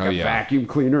her and like vacuum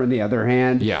cleaner in the other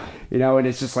hand. Yeah. You know, and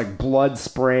it's just like blood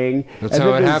spraying. That's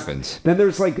how it happens. Then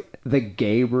there's like the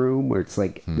gay room where it's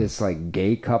like this like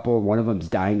gay couple. One of them's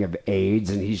dying of AIDS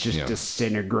and he's just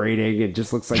disintegrating. It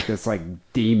just looks like this like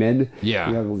demon. Yeah.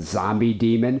 You know, zombie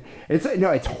demon.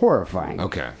 It's horrifying.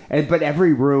 Okay. But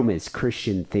every room is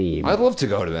Christian themed. I'd love to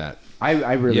go to that.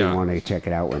 I really want to check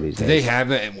it out one of these days. Do they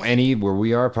have any where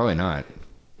we are? Probably not.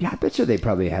 Yeah, I bet you they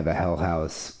probably have a hell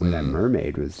house where that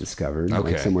mermaid was discovered,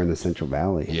 like somewhere in the Central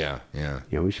Valley. Yeah. You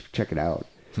know, we should check it out.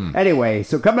 Anyway,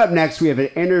 so coming up next, we have an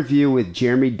interview with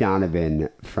Jeremy Donovan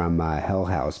from Hell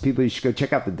House. People, you should go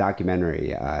check out the documentary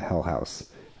Hell House.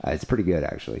 It's pretty good,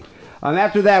 actually.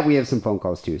 After that, we have some phone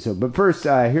calls, too. But first,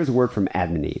 here's a word from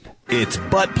Adam and Eve. It's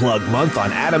Butt Plug Month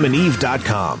on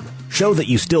AdamandEve.com. Show that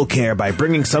you still care by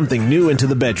bringing something new into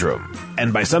the bedroom.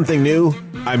 And by something new,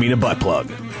 I mean a butt plug.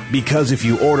 Because if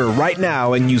you order right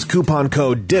now and use coupon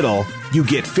code DIDDLE, you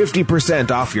get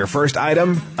 50% off your first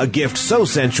item, a gift so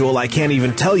sensual I can't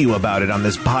even tell you about it on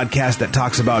this podcast that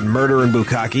talks about murder and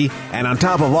bukkake, and on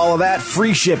top of all of that,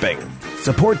 free shipping.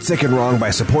 Support Sick and Wrong by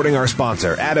supporting our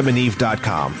sponsor,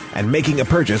 AdamandEve.com, and making a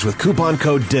purchase with coupon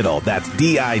code DIDDLE. That's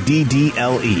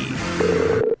DIDDLE.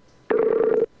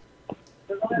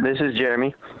 This is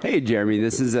Jeremy. Hey, Jeremy.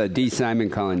 This is D.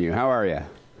 Simon calling you. How are you?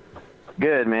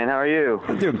 Good, man. How are you?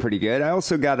 I'm doing pretty good. I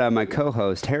also got my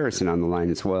co-host, Harrison, on the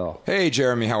line as well. Hey,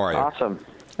 Jeremy. How are you? Awesome.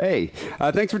 Hey,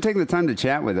 thanks for taking the time to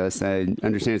chat with us. I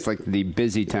understand it's like the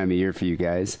busy time of year for you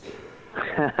guys.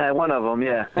 One of them,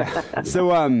 yeah.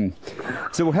 So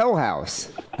Hell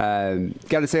House.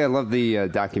 Got to say, I love the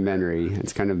documentary.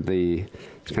 It's kind of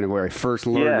where I first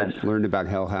learned about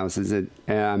Hell House.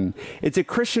 It's a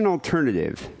Christian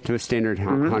alternative to a standard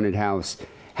haunted house.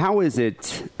 How is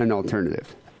it an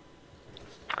alternative?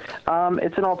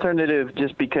 It's an alternative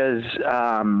just because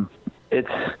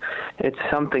it's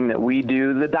something that we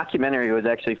do. The documentary was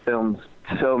actually filmed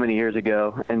so many years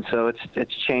ago, and so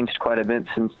it's changed quite a bit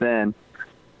since then.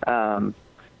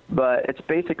 But it's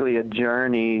basically a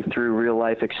journey through real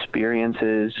life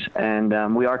experiences,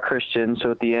 and we are Christians,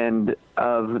 so at the end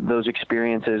of those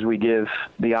experiences, we give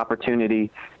the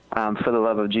opportunity for the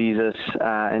love of Jesus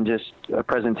and just a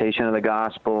presentation of the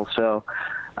gospel. So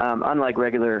unlike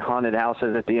regular haunted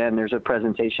houses, at the end there's a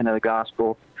presentation of the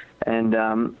gospel, and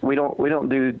we don't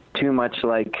do too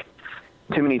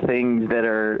many things that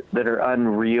are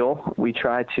unreal. We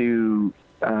try to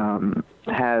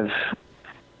have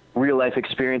real life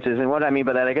experiences. And what I mean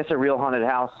by that, I guess a real haunted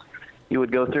house, you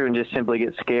would go through and just simply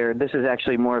get scared. This is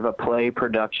actually more of a play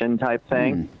production type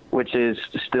thing, which is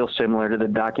still similar to the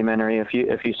documentary if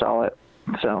you saw it.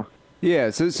 So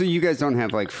yeah, so you guys don't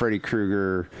have like Freddy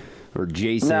Krueger or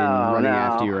Jason running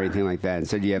after you or anything like that.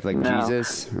 Instead, you have like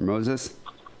Jesus or Moses.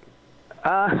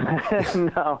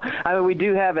 No, I mean, we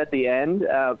do have at the end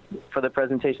for the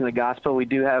presentation of the gospel, we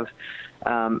do have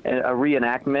a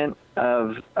reenactment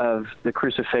of the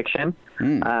crucifixion,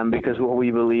 because what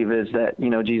we believe is that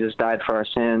Jesus died for our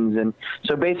sins, and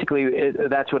so basically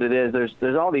that's what it is.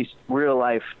 There's all these real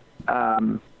life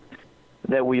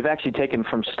that we've actually taken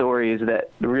from stories,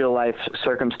 that real life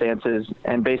circumstances,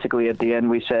 and basically at the end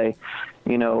we say,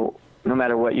 no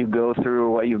matter what you go through or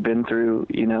what you've been through,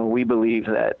 we believe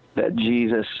that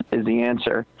Jesus is the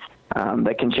answer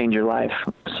that can change your life.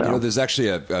 So there's actually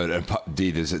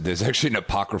there's actually an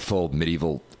apocryphal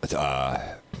medieval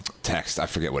text. I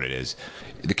forget what it is.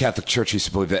 The Catholic Church used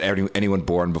to believe that anyone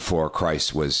born before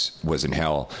Christ was in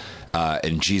hell,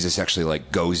 and Jesus actually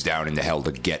goes down into hell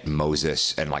to get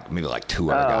Moses and maybe two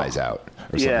other guys out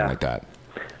or something like that.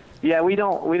 Yeah, we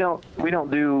don't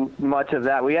do much of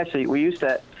that. We used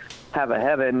to have a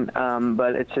heaven,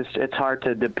 but it's hard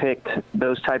to depict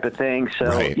those type of things. So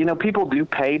right. People do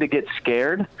pay to get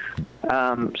scared.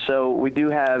 So we do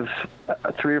have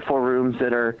 3 or 4 rooms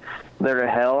that are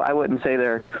hell. I wouldn't say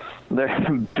they're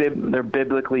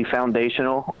biblically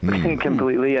foundational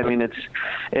completely. I mean, it's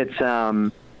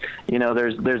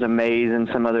there's a maze and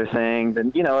some other things,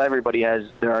 and everybody has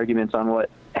their arguments on what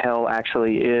hell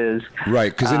actually is.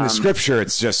 Right, because in the scripture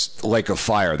it's just lake of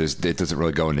fire. It doesn't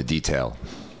really go into detail.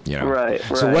 Right.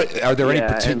 So, what are there any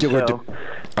particular?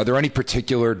 Are there any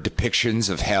particular depictions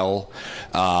of hell,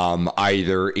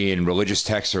 either in religious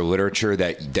texts or literature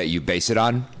that you base it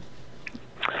on?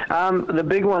 The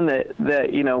big one that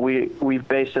we've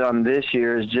based it on this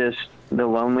year is just the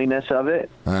loneliness of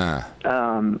it.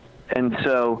 And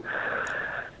so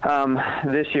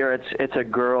this year it's a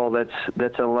girl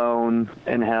that's alone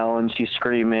in hell, and she's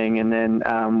screaming, and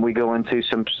then we go into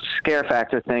some scare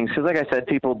factor things, because like I said,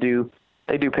 people do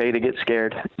they do pay to get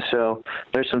scared. So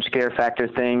there's some scare factor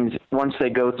things. Once they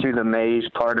go through the maze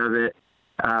part of it,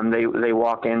 they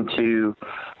walk into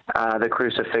the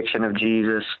crucifixion of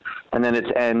Jesus, and then it's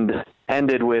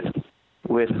ended with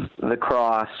the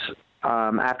cross.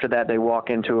 After that, they walk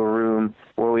into a room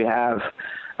where we have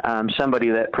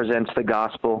somebody that presents the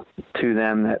gospel to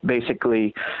them. That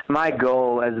basically, my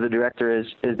goal as the director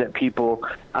is that people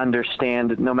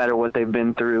understand, no matter what they've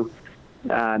been through,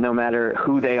 no matter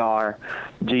who they are,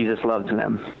 Jesus loves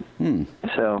them.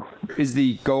 So, is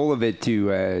the goal of it to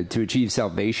achieve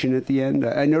salvation at the end?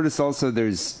 I noticed also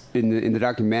there's in the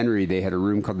documentary they had a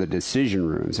room called the decision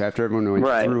room. So after everyone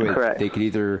went through it, correct. They could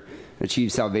either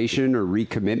achieve salvation or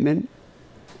recommitment.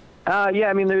 Yeah,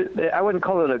 I mean, I wouldn't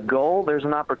call it a goal. There's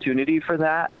an opportunity for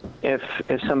that if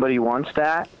somebody wants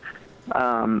that.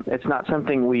 It's not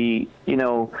something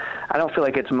I don't feel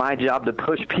like it's my job to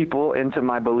push people into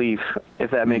my belief,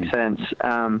 if that makes sense.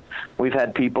 We've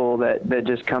had people that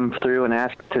just come through and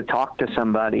ask to talk to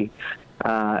somebody,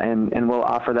 and we'll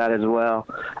offer that as well.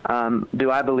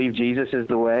 Do I believe Jesus is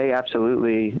the way?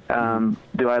 Absolutely.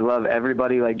 Do I love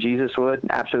everybody like Jesus would?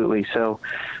 Absolutely. So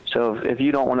if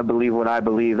you don't want to believe what I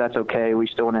believe, that's okay. We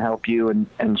still want to help you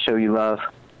and show you love.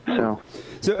 So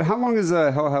how long has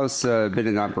Hell House been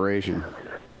in operation?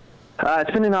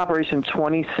 It's been in operation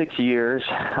 26 years.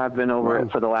 I've been over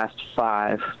it for the last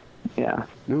 5. Yeah.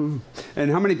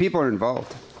 And how many people are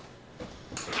involved?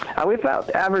 We about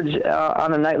average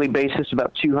on a nightly basis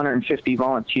about 250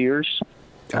 volunteers,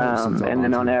 and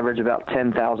then on average about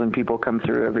 10,000 people come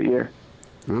through every year.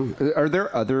 Oh. Are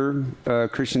there other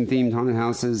Christian-themed haunted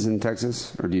houses in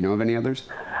Texas, or do you know of any others?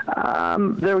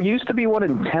 There used to be one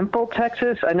in Temple,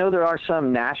 Texas. I know there are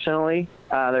some nationally.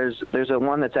 There's a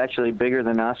one that's actually bigger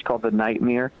than us called the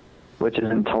Nightmare, which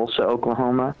is in Tulsa,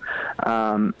 Oklahoma.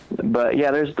 But yeah,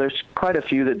 there's quite a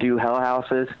few that do hell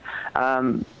houses.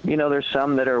 There's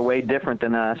some that are way different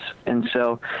than us, and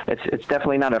so it's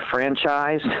definitely not a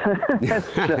franchise.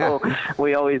 So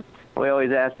we always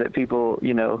ask that people,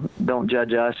 don't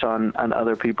judge us on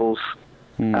other people's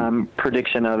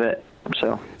prediction of it.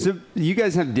 So you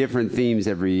guys have different themes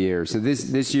every year. So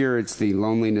this year it's the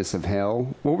loneliness of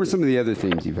hell. What were some of the other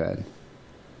themes you've had?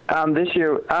 This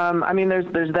year,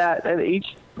 there's that.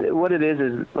 What it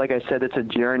is like I said, it's a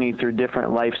journey through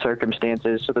different life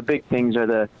circumstances. So the big things are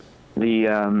the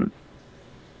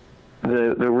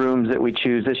rooms that we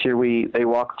choose. This year they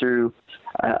walk through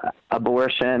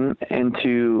abortion,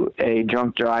 into a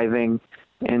drunk driving,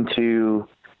 into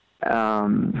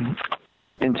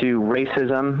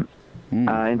racism,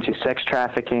 into sex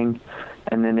trafficking,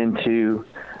 and then into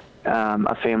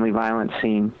a family violence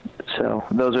scene. So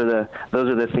those are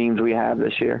the themes we have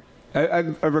this year. I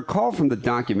recall from the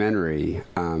documentary,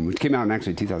 which came out in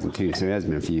actually 2002, so it has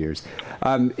been a few years.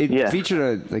 It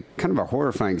featured a kind of a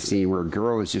horrifying scene where a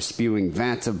girl is just spewing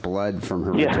vats of blood from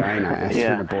her vagina after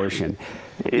an abortion.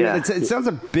 Yeah, it sounds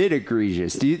a bit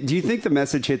egregious. Do you think the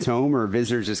message hits home, or are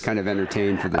visitors just kind of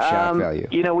entertained for the shock value?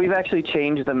 We've actually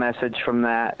changed the message from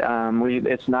that.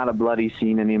 It's not a bloody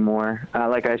scene anymore.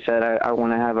 Like I said, I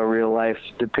want to have a real life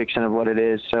depiction of what it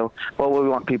is. So what we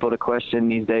want people to question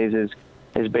these days is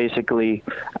basically,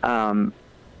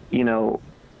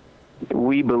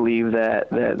 we believe that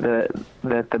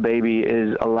the baby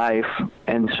is a life,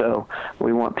 and so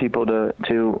we want people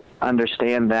to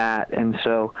understand that. And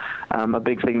so a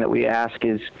big thing that we ask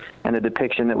is, and the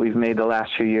depiction that we've made the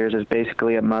last few years is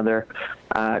basically a mother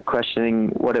questioning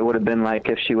what it would have been like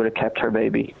if she would have kept her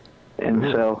baby.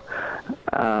 And so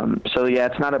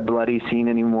it's not a bloody scene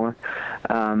anymore.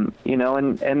 And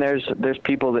there's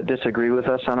people that disagree with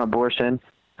us on abortion.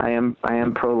 I am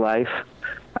pro-life.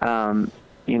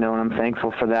 And I'm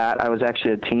thankful for that. I was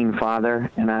actually a teen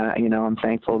father, and I'm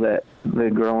thankful that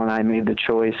the girl and I made the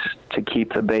choice to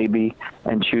keep the baby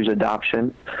and choose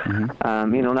adoption.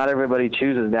 Mm-hmm. Not everybody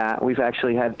chooses that. We've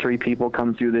actually had 3 people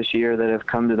come through this year that have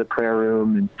come to the prayer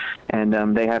room,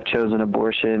 and they have chosen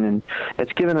abortion, and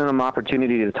it's given them an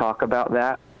opportunity to talk about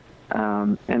that,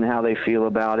 and how they feel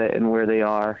about it and where they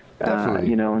are.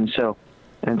 Definitely.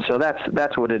 And so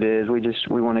that's what it is.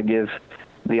 We want to give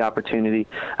the opportunity.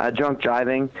 Drunk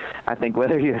driving, I think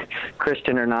whether you're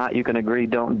Christian or not, you can agree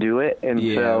don't do it. And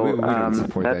we don't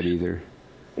support that either.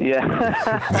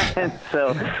 Yeah. And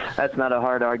so that's not a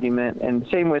hard argument. And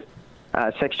same with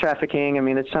sex trafficking. I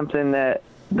mean, it's something that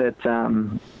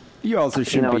you also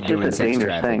shouldn't be doing sex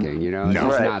trafficking. Thing. It's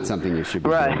not something you should be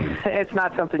doing. It's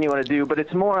not something you want to do, but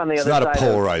it's more on the other side. It's not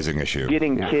a polarizing issue.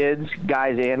 Getting kids,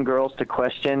 guys and girls, to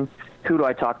question, who do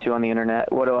I talk to on the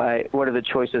internet? What are the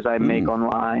choices I make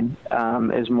online?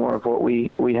 Is more of what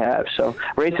we have. So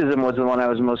racism was the one I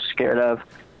was most scared of.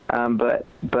 But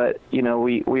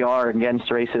we are against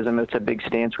racism. It's a big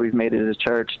stance we've made as a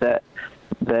church that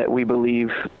we believe,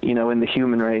 in the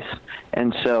human race.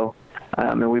 And so,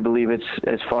 and we believe it's,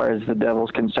 as far as the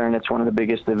devil's concerned, it's one of the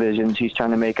biggest divisions he's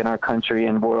trying to make in our country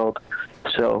and world.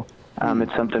 So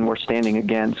it's something we're standing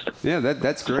against. Yeah,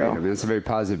 that's great. So, I mean, that's a very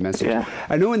positive message. Yeah.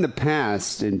 I know in the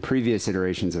past, in previous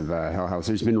iterations of Hell House,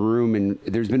 there's been a room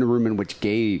in which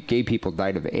gay people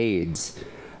died of AIDS.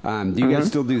 Do you guys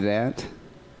still do that?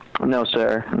 No,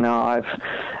 sir. No,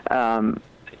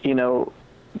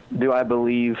 do I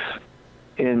believe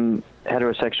in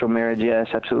heterosexual marriage? Yes,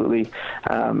 absolutely.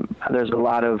 There's a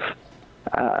lot of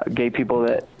gay people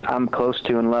that I'm close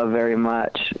to and love very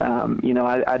much.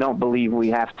 I don't believe we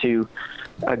have to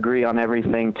agree on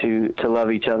everything to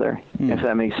love each other, if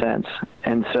that makes sense.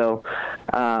 And so,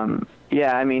 I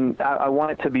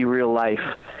want it to be real life.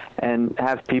 And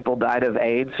have people died of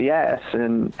AIDS? Yes,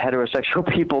 and heterosexual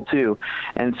people too.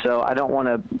 And so I don't want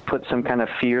to put some kind of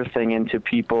fear thing into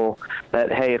people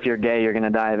that, hey, if you're gay, you're going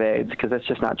to die of AIDS, because that's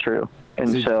just not true.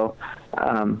 And so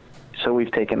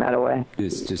we've taken that away.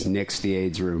 Just nix the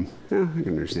AIDS room. Yeah, I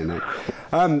can understand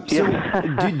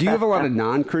that. Do you have a lot of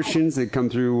non-Christians that come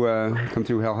through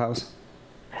Hell House?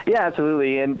 Yeah,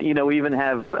 absolutely. And, we even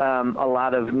have a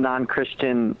lot of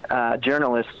non-Christian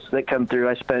journalists that come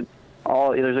through.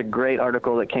 There's a great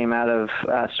article that came out of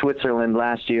Switzerland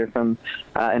last year from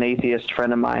an atheist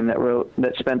friend of mine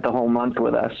that spent the whole month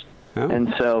with us. Oh.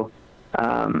 And so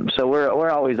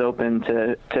we're always open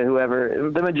to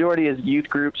whoever. The majority is youth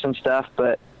groups and stuff,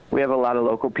 but we have a lot of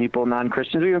local people,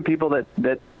 non-Christians, even people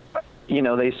that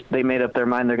they made up their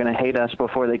mind they're going to hate us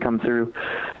before they come through,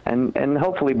 and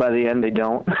hopefully by the end they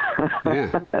don't.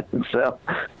 Yeah. So.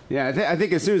 Yeah, I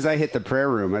think as soon as I hit the prayer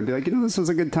room, I'd be like, this was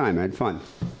a good time. I had fun.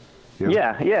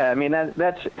 Yeah. I mean,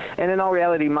 that's, and in all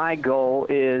reality, my goal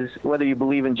is, whether you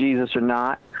believe in Jesus or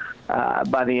not,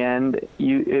 by the end,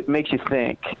 it makes you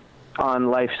think on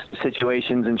life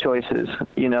situations and choices,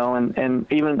 and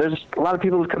even there's a lot of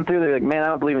people who come through, they're like, man, I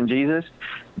don't believe in Jesus,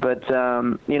 but,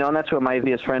 and that's what my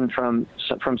atheist friend from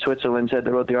Switzerland said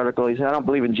that wrote the article. He said, I don't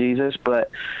believe in Jesus, but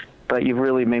you've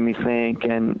really made me think,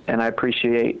 and I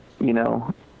appreciate,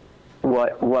 the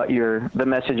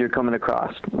message you're coming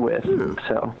across with. Yeah.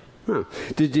 So. Huh.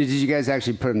 Did you guys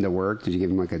actually put him to work? Did you give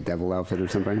him like a devil outfit or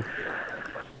something?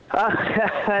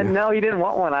 No, he didn't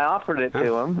want one. I offered it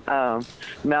to him.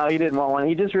 No, he didn't want one.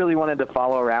 He just really wanted to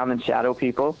follow around and shadow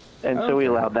people, and so we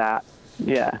allowed that.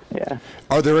 Yeah.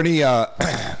 Are there any,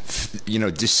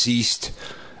 deceased,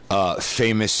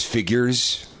 famous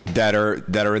figures that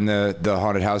are in the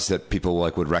haunted house that people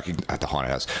would recognize? Not the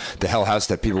haunted house, the Hell House,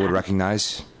 that people would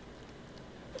recognize?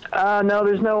 No,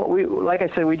 there's no. Like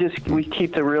I said, we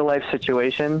keep to real life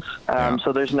situations.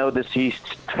 So there's no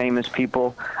deceased famous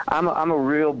people. I'm a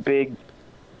real big,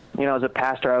 as a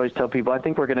pastor, I always tell people I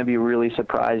think we're going to be really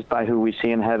surprised by who we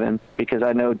see in heaven, because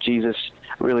I know Jesus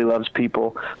really loves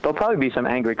people. There'll probably be some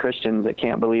angry Christians that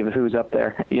can't believe who's up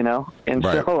there, And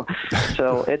right.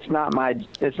 so it's not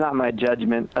my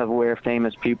judgment of where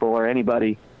famous people or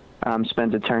anybody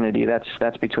spends eternity.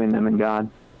 That's between them and God.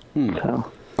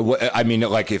 So. I mean,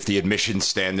 if the admission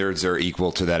standards are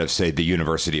equal to that of, say, the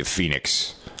University of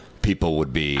Phoenix, people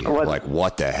would be like,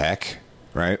 what the heck?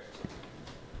 Right?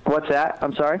 What's that?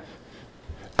 I'm sorry?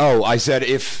 Oh, I said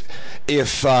if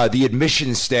the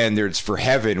admission standards for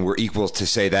heaven were equal to,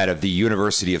 say, that of the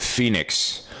University of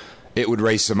Phoenix, it would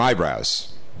raise some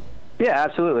eyebrows. Yeah,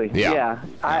 absolutely. Yeah.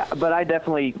 But I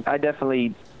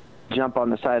definitely jump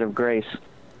on the side of grace.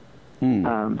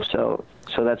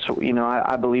 So that's,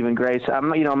 I believe in grace.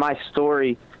 My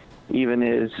story even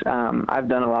is, I've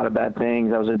done a lot of bad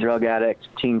things. I was a drug addict,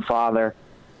 teen father,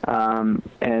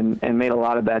 and made a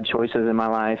lot of bad choices in my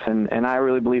life. And I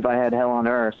really believe I had hell on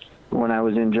earth when I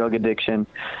was in drug addiction.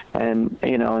 And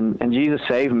Jesus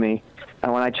saved me.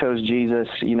 And when I chose Jesus,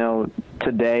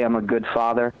 today I'm a good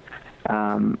father.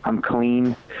 I'm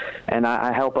clean, and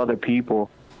I help other people.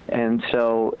 And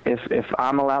so if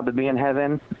I'm allowed to be in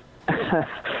heaven,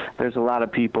 there's a lot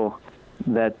of people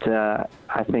that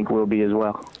I think will be as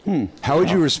well. How would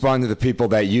you respond to the people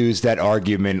that use that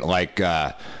argument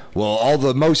all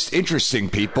the most interesting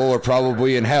people are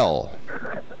probably in hell?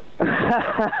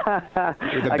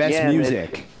 The best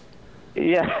music.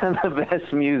 Yeah, the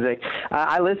best music.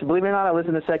 Believe it or not, I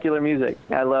listen to secular music.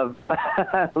 I love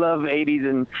 80s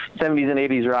and 70s and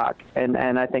 80s rock, and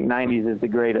I think 90s is the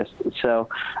greatest. So,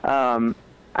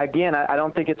 again, I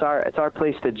don't think it's our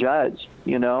place to judge.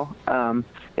 I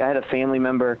had a family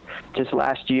member just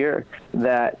last year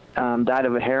that died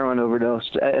of a heroin overdose.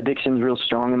 Addiction's real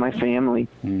strong in my family,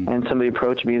 and somebody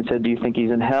approached me and said, "Do you think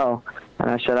he's in hell?" And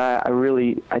I said,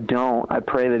 I don't. I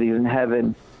pray that he's in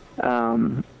heaven.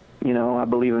 I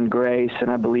believe in grace,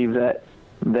 and I believe that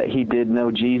he did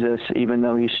know Jesus, even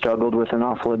though he struggled with an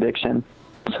awful addiction.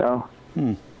 So.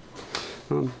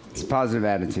 Well, it's a positive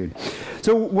attitude.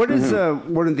 So what is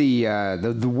one of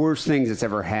the worst things that's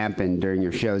ever happened during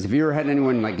your shows? Have you ever had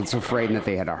anyone like it's afraid that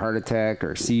they had a heart attack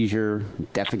or a seizure,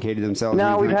 defecated themselves?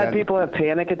 No, we've had people have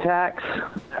panic attacks.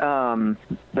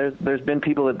 There's been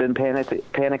people that have been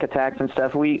panic attacks and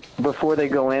stuff. Before they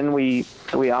go in, we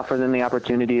offer them the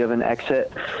opportunity of an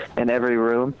exit in every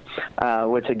room,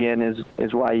 which again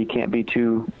is why you can't be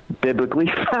too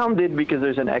biblically founded, because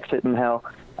there's an exit in hell.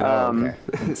 Okay.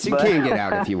 So you can get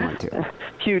out if you want to.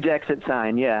 Huge exit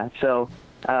sign, yeah. So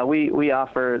we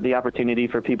offer the opportunity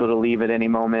for people to leave at any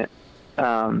moment.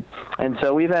 And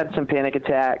so we've had some panic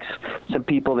attacks, some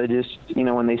people that just,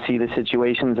 when they see the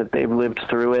situations that they've lived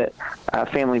through it.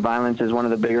 Family violence is one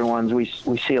of the bigger ones. We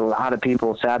see a lot of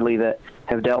people, sadly, that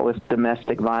have dealt with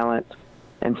domestic violence.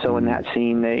 And so in that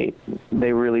scene, they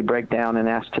really break down and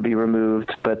ask to be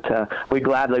removed. But we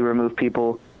gladly remove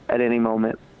people at any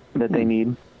moment that they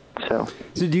need. So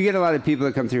do you get a lot of people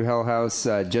that come through Hell House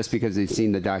just because they've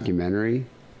seen the documentary?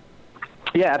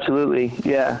 Yeah, absolutely.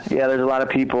 Yeah. There's a lot of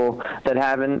people that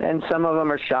have, and some of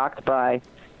them are shocked by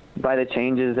the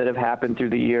changes that have happened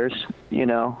through the years.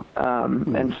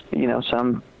 And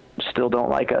some still don't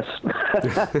like us.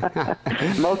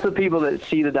 Most of the people that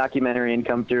see the documentary and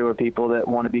come through are people that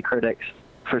want to be critics.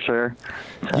 For sure.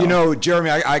 So.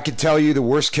 Jeremy, I could tell you the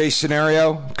worst case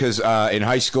scenario, because in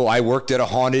high school I worked at a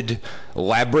haunted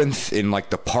labyrinth in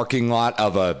like the parking lot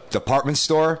of a department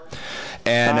store,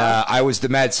 and I was the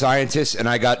mad scientist, and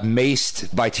I got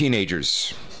maced by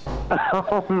teenagers.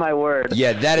 Oh my word!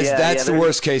 Yeah, that's the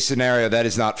worst case scenario. That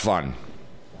is not fun.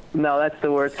 No, that's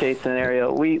the worst case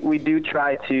scenario. We do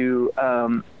try to,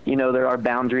 there are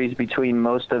boundaries between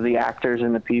most of the actors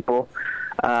and the people.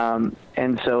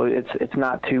 And so it's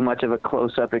not too much of a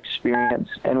close-up experience.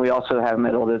 And we also have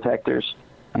metal detectors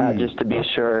just to be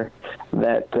sure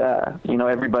that,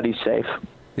 everybody's safe.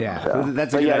 Yeah, so,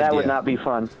 that's a good idea. That would not be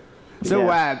fun. So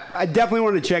I definitely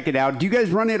want to check it out. Do you guys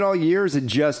run it all year, or is it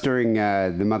just during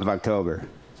the month of October?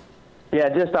 Yeah,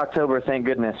 just October, thank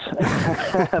goodness.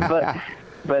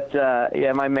 But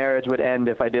my marriage would end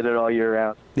if I did it all year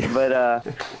round. But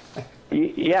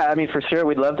yeah, I mean, for sure,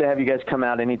 we'd love to have you guys come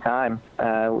out anytime.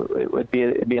 It'd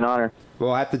be an honor.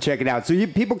 We'll have to check it out. So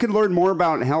people can learn more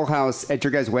about Hell House at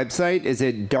your guys' website. Is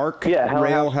it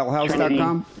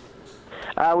darkrailhellhouse.com?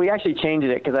 We actually changed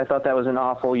it because I thought that was an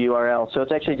awful URL. So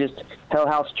it's actually just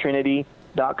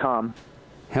hellhousetrinity.com.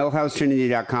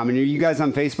 Hellhousetrinity.com. And are you guys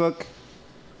on Facebook?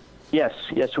 Yes,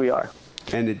 we are.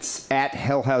 And it's at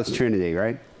Hell House Trinity,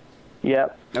 right?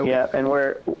 Yep. Okay. Yep. And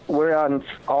we're on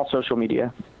all social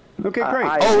media. Okay, great.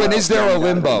 And is there a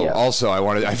limbo? Also,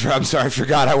 I'm sorry, I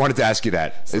forgot. I wanted to ask you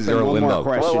that. Is there a limbo? One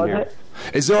more question here.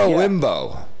 Is there a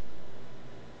limbo?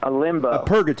 A limbo? A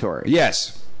purgatory?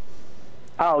 Yes.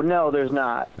 Oh, no, there's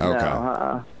not. Okay.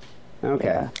 No, Okay.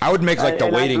 Yeah. I would make like the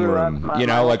waiting room, like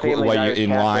while you're in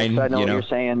line. I know what you're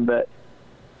saying, but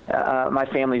my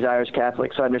family's Irish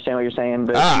Catholic, so I understand what you're saying.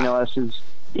 But us as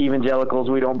evangelicals,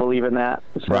 we don't believe in that.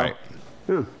 So. Right.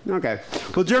 Okay.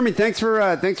 Well, Jeremy, thanks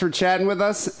for chatting with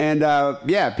us, and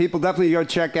people definitely go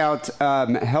check out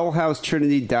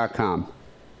hellhousetrinity.com.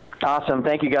 Awesome.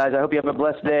 Thank you, guys. I hope you have a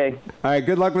blessed day. All right.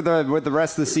 Good luck with the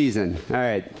rest of the season. All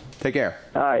right. Take care.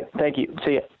 All right. Thank you.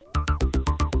 See ya.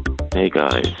 Hey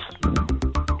guys,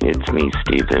 it's me,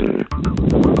 Steven.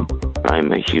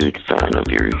 I'm a huge fan of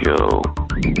your show.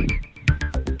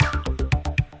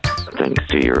 Thanks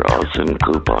to your awesome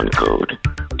coupon code,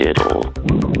 Diddle,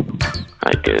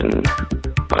 I can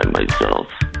buy myself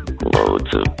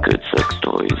loads of good sex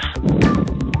toys.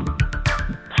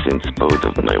 Since both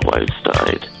of my wives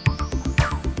died,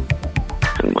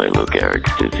 and my Lou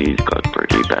Gehrig's disease got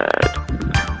pretty bad,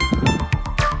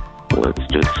 let's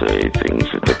just say things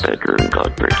in the bedroom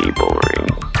got pretty boring.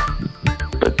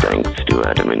 But thanks to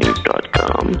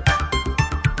adamandeve.com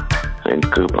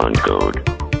and coupon code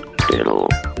DIDDLE,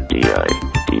 DIDDLE,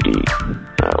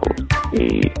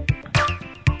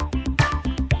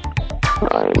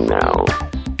 I'm now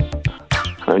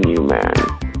a new man.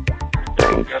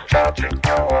 Thanks.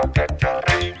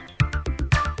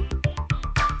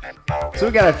 So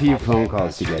we got a few phone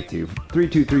calls to get to.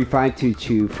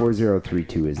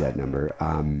 323-522-4032 is that number.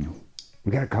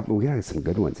 We got some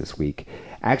good ones this week.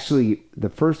 Actually, the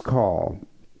first call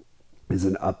is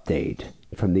an update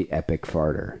from the Epic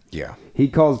Farter. Yeah. He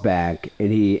calls back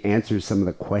and he answers some of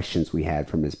the questions we had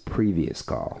from his previous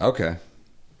call. Okay.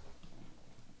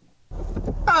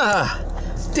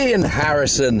 Dean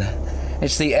Harrison,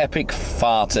 It's the Epic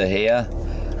Farter here.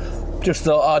 Just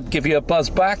thought I'd give you a buzz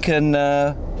back and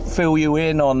fill you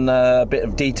in on a bit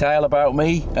of detail about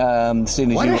me.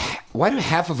 Seeing as Why do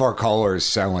half of our callers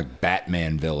sound like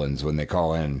Batman villains when they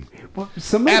call in? Well,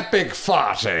 Epic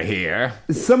Farter here.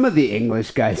 Some of the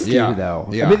English guys do, though.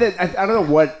 Yeah. I mean, I don't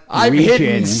know what I've region.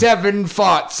 hidden 7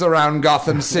 farts around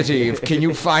Gotham City. Can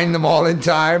you find them all in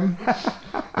time?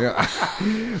 Yeah.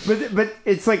 But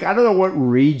it's like, I don't know what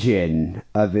region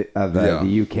of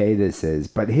the UK this is,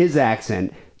 but his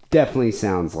accent definitely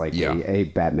sounds like a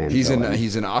Batman villain.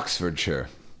 He's in Oxfordshire.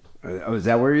 Oh, is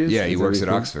that where he is? Yeah, he Is that works where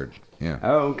at he's Oxford. Yeah. from?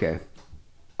 Oh, okay.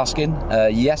 asking,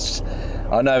 yes.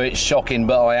 I know it's shocking,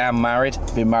 but I am married.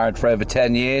 Been married for over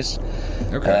 10 years.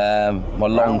 Okay. My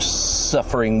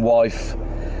long-suffering wife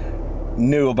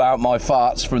knew about my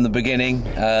farts from the beginning.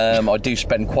 I do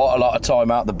spend quite a lot of time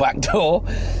out the back door,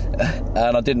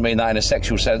 and I didn't mean that in a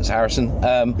sexual sense, Harrison.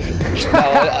 I've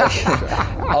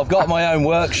got my own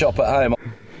workshop at home.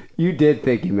 You did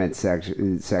think you meant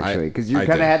sexually, because you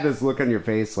kind of had this look on your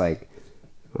face like,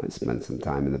 I spent some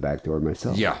time in the back door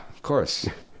myself. Yeah, of course.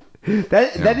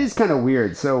 That is kind of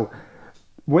weird. So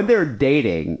when they're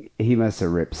dating, he must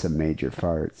have ripped some major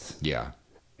farts. Yeah.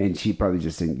 And she probably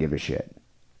just didn't give a shit.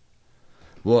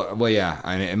 Well, yeah.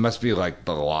 I mean, it must be like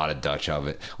a lot of Dutch of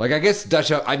it. Like, I guess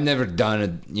Dutch, I've never done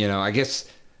it, I guess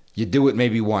you do it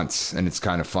maybe once, and it's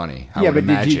kind of funny.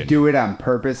 Did you do it on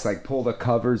purpose? Like, pull the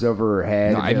covers over her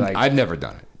head? No, I've never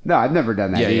done it. No, I've never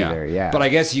done that either, yeah. But I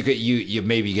guess you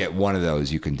maybe get one of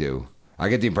those you can do. I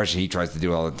get the impression he tries to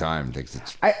do it all the time. Thinks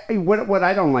it's... What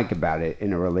I don't like about it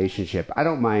in a relationship, I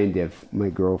don't mind if my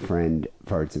girlfriend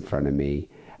farts in front of me.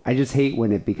 I just hate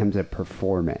when it becomes a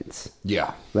performance.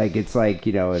 Yeah. Like, it's like,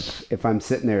 if I'm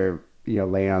sitting there,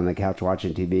 laying on the couch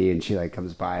watching TV and she, like,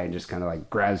 comes by and just kind of,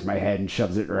 like, grabs my head and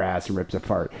shoves it in her ass and rips a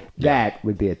fart. Yeah. That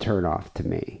would be a turnoff to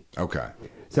me. Okay.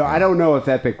 So I don't know if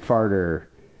Epic Farter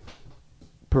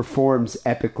performs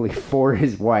epically for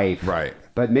his wife. Right.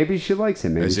 But maybe she likes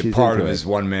him. Maybe Is it she's part into of his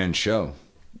one-man show?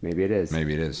 Maybe it is.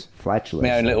 Maybe it is. Flatulence.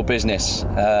 My own little business,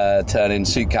 turning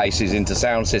suitcases into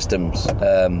sound systems.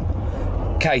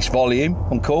 Case Volume,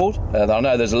 I'm called. I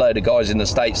know there's a load of guys in the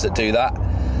States that do that.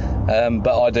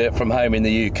 But I do it from home in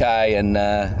the UK and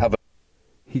have a...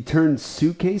 He turns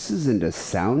suitcases into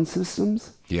sound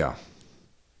systems? Yeah.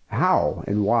 How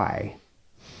and why?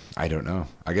 I don't know.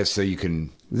 I guess so you can...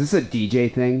 Is this a DJ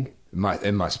thing?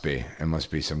 It must be. It must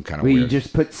be some kind of Where weird... you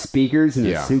just put speakers in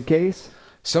a suitcase?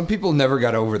 Some people never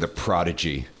got over the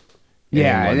Prodigy.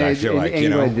 Yeah, England, I feel like,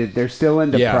 England, they're still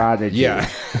into Prodigy. Yeah.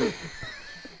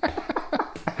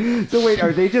 So wait,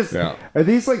 are they just... Yeah. Are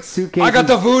these like suitcases... I got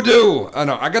the voodoo! Oh,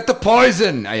 no, I got the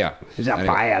poison! Yeah. There's a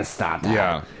fire starter.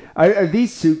 Yeah. Are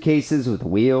these suitcases with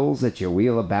wheels that you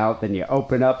wheel about, then you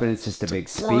open up and it's just a big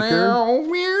speaker?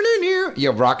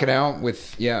 Yeah, rock it out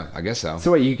with... Yeah, I guess so.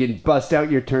 So what, you can bust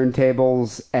out your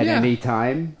turntables at any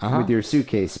time with your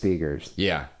suitcase speakers?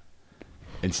 Yeah.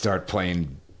 And start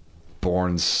playing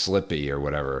Born Slippy or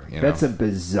whatever. That's a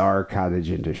bizarre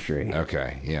cottage industry.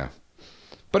 Okay, yeah.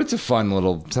 But it's a fun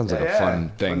little... Sounds like a fun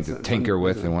thing to tinker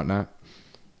with and whatnot.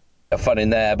 Fun in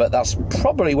there, but that's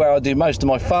probably where I do most of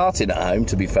my farting at home,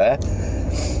 to be fair.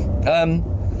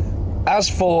 As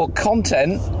for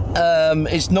content,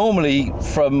 it's normally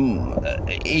from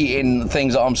eating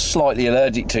things that I'm slightly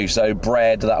allergic to, so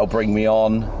bread, that'll bring me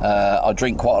on. I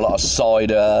drink quite a lot of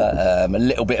cider, a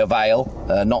little bit of ale,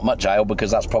 not much ale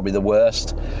because that's probably the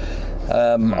worst.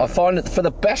 I find that for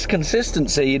the best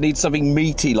consistency, you need something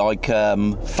meaty like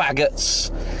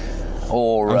faggots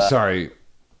or... I'm sorry.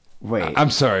 Wait. I'm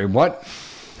sorry, what?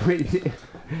 Wait.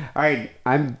 All right,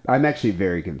 I'm actually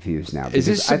very confused now. Is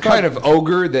this some kind of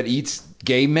ogre that eats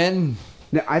gay men?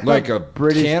 No, I thought like a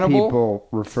British cannibal? people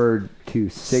referred to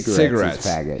cigarettes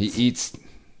as faggots. He eats...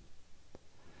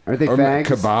 Are they or fags?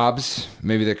 Kebabs.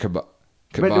 Maybe they're kebabs.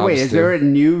 But wait, is there a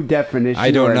new definition?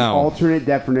 I don't or know. An alternate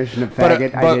definition of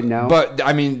faggot? I didn't know. But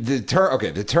I mean, the term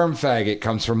faggot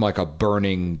comes from like a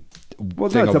burning thing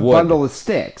it's of a wood. bundle of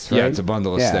sticks, right? Yeah, it's a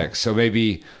bundle of sticks. So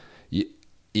maybe,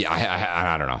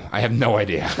 I don't know. I have no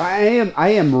idea. I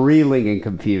am reeling in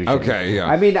confusion. Okay, yeah.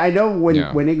 I mean, I know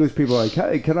when English people are like,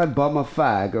 hey, can I bum a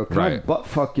fag? Or can I butt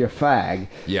fuck your fag?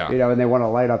 Yeah. And they want to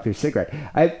light up your cigarette.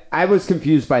 I was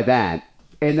confused by that.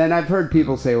 And then I've heard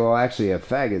people say, well, actually, a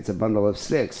faggot's a bundle of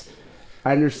sticks.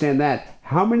 I understand that.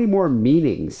 How many more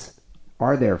meanings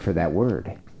are there for that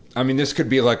word? I mean, this could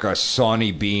be like a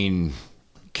Sawney Bean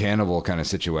cannibal kind of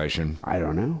situation. I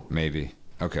don't know. Maybe.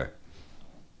 Okay.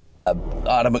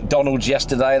 I had a McDonald's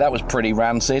yesterday. That was pretty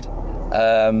rancid.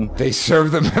 They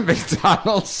serve them at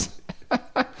McDonald's?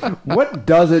 What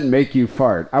doesn't make you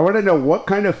fart? I want to know what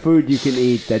kind of food you can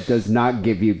eat that does not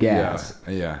give you gas.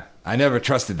 Yeah. I never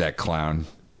trusted that clown.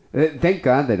 Thank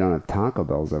God they don't have Taco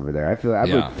Bells over there. I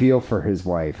would feel for his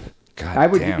wife.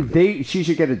 God damn. She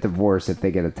should get a divorce if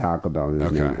they get a Taco Bell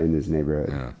in his neighborhood.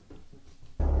 Yeah.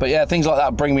 But yeah, things like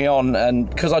that bring me on, and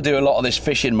because I do a lot of this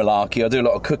fishing malarkey, I do a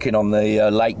lot of cooking on the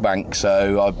lake bank,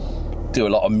 so I do a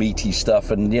lot of meaty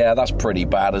stuff, and yeah, that's pretty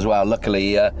bad as well.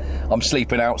 Luckily, I'm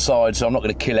sleeping outside, so I'm not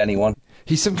going to kill anyone.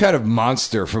 He's some kind of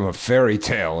monster from a fairy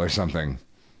tale or something.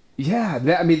 Yeah,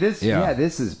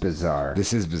 this is bizarre.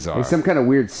 This is bizarre. He's some kind of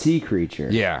weird sea creature.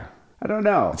 Yeah. I don't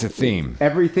know. It's a theme.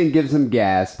 Everything gives him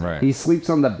gas. Right. He sleeps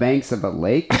on the banks of a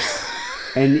lake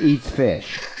and eats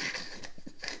fish.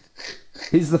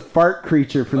 He's the fart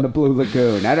creature from the Blue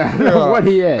Lagoon. I don't know what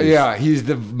he is. Yeah, he's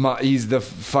the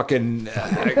fucking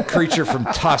creature from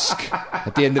Tusk.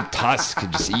 At the end of Tusk,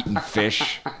 just eating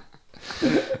fish.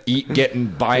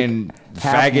 Buying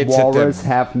half faggots walrus, at the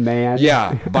half man.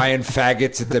 Yeah, buying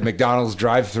faggots at the McDonald's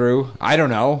drive-thru. I don't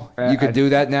know. You could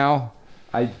do that now.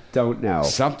 I don't know.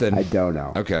 Something. I don't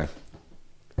know. Okay.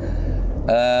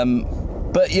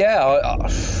 But yeah,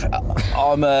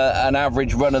 I'm an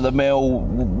average run-of-the-mill,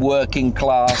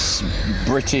 working-class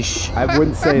British I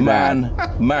wouldn't say man,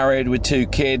 that. married with 2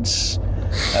 kids.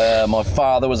 My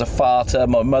father was a farter.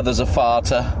 My mother's a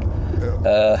farter.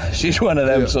 She's one of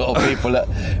them sort of people that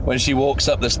when she walks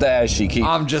up the stairs, she keeps...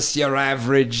 I'm just your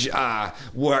average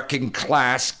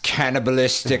working-class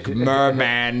cannibalistic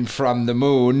merman from the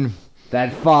moon.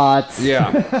 That farts.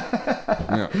 Yeah.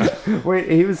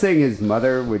 Wait, he was saying his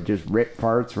mother would just rip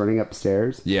farts running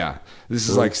upstairs? Yeah. This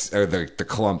is like the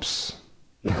clumps.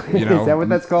 You know? Is that what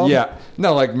that's called? Yeah.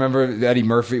 No, like remember Eddie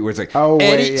Murphy where it's like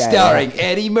starring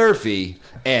Eddie Murphy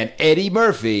and Eddie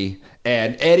Murphy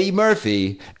and Eddie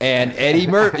Murphy and Eddie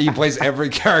Murphy. He plays every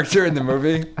character in the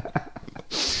movie.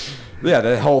 Yeah,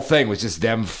 the whole thing was just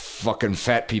them fucking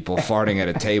fat people farting at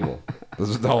a table.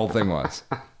 That's what the whole thing was.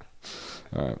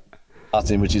 All right.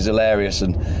 Which is hilarious,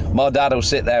 and my dad will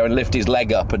sit there and lift his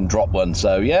leg up and drop one.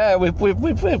 So yeah, we're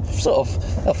sort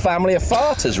of a family of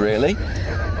farters, really.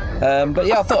 But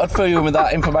yeah, I thought I'd fill you in with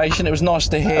that information. It was nice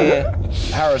to hear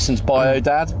Harrison's bio,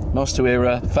 Dad. Nice to hear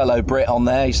a fellow Brit on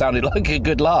there. He sounded like a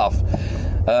good laugh.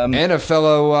 And a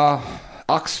fellow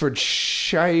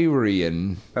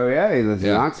Oxfordshirian. Oh yeah, he lives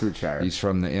in Oxfordshire. He's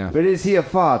from the But is he a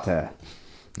farter?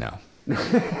 No.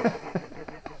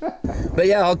 But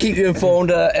yeah, I'll keep you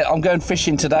informed. I'm going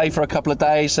fishing today for a couple of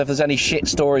days, so if there's any shit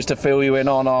stories to fill you in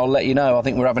on, I'll let you know. I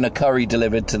think we're having a curry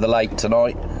delivered to the lake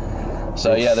tonight.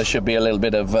 So yeah, there should be a little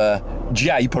bit of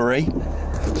japery.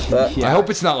 But I hope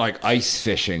it's not like ice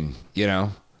fishing, you know?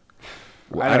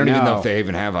 I don't even know if they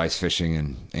even have ice fishing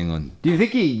in England. Do you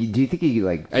think he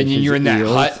like? And you're in that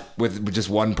hut with just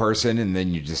one person, and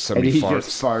then you just somebody and he's farts.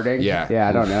 just farting. Yeah,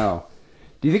 I don't know.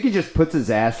 Do you think he just puts his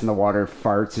ass in the water,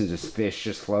 farts, and just fish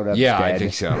just float up? Yeah, dead? I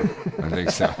think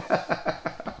so.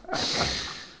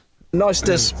 Nice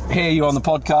to hear you on the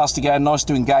podcast again. Nice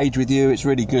to engage with you. It's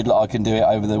really good that I can do it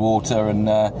over the water, and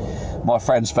my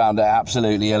friends found it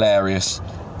absolutely hilarious.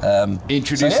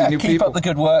 Introducing new keep people. Keep up the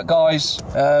good work, guys.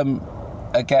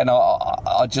 Again,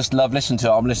 I just love listening to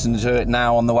it. I'm listening to it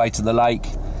now on the way to the lake,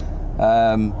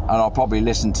 and I'll probably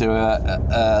listen to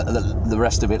the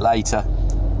rest of it later.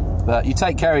 But you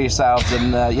take care of yourselves,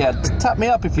 and tap me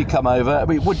up if you come over.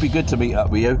 It would be good to meet up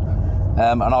with you,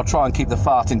 and I'll try and keep the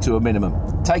farting to a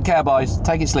minimum. Take care, boys.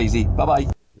 Take it sleazy.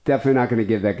 Bye-bye. Definitely not going to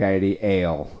give that guy any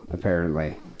ale,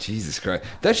 apparently. Jesus Christ.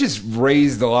 That just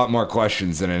raised a lot more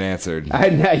questions than it answered.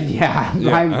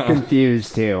 I'm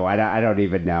confused, too. I don't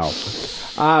even know.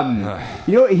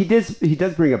 You know, he does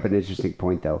bring up an interesting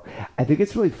point, though. I think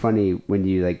it's really funny when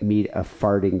you, like, meet a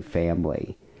farting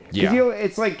family. Yeah. You know,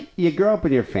 it's like you grow up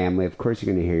in your family. Of course,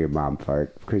 you're going to hear your mom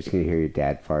fart. Of course, you're going to hear your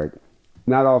dad fart.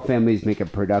 Not all families make a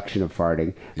production of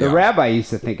farting. The rabbi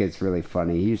used to think it's really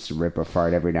funny. He used to rip a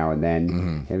fart every now and then.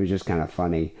 Mm-hmm. It was just kind of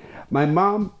funny. My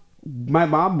mom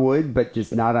would, but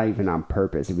just not even on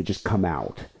purpose. It would just come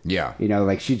out. Yeah. You know,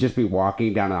 like she'd just be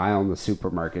walking down an aisle in the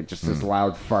supermarket. Just this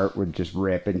loud fart would just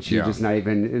rip. And she just not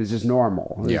even, it was just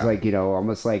normal. It was like, you know,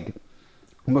 almost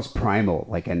primal,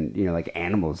 like like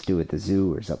animals do at the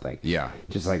zoo or something. Yeah.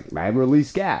 Just like, I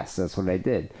release gas. That's what I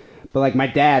did. But like my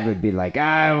dad would be like,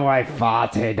 oh, I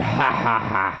farted, ha ha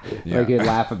ha. Yeah. Like he'd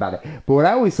laugh about it. But what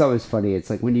I always thought was funny, it's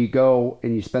like when you go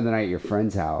and you spend the night at your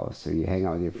friend's house or you hang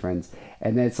out with your friends,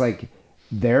 and then it's like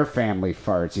their family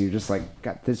farts, and you're just like,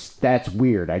 God, that's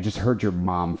weird. I just heard your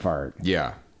mom fart.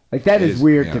 Yeah. Like that is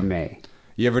weird to me.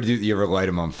 You ever light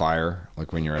them on fire,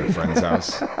 like when you're at a friend's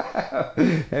house?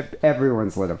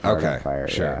 Everyone's lit a fire on fire.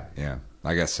 Sure. Yeah.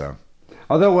 I guess so.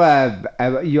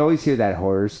 Although you always hear that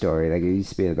horror story, like it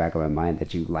used to be in the back of my mind,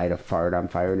 that you light a fart on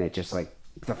fire and it just like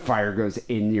the fire goes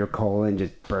in your colon,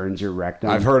 just burns your rectum.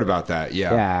 I've heard about that.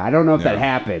 Yeah. Yeah, I don't know if that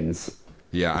happens.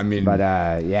 Yeah, I mean, but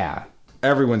yeah,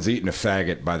 everyone's eating a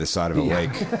faggot by the side of a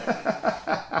lake,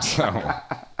 so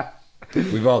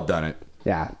we've all done it.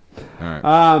 Yeah. All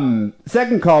right.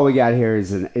 Second call we got here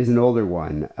is an older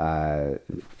one. A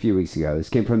few weeks ago, this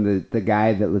came from the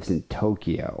guy that lives in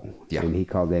Tokyo. Yeah. And he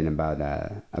called in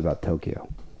about Tokyo.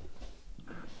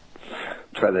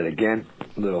 Try that again.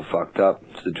 A little fucked up.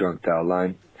 It's the drunk dial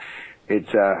line.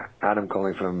 It's Adam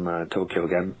calling from Tokyo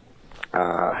again.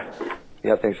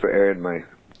 Yeah, thanks for airing my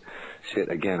shit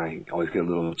again. I always get a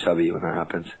little chubby when that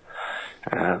happens.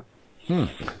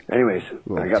 Anyways,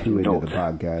 I got some notes.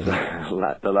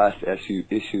 The last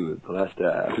episode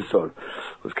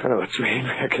was kind of a train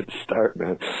wreck at the start,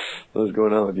 man. What was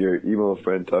going on with your emo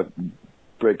friend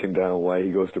breaking down why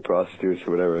he goes to prostitutes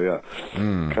or whatever? Yeah.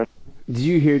 Did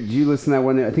you listen to that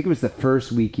one? I think it was the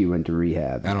first week you went to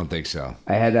rehab. I don't think so.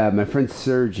 I had my friend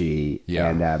Sergi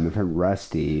and my friend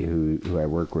Rusty, who I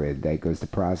work with, that goes to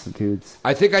prostitutes.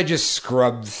 I think I just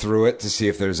scrubbed through it to see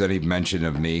if there's any mention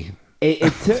of me.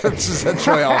 That's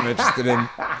really all I'm interested in.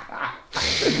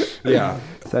 Yeah.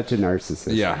 Such a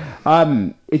narcissist. Yeah.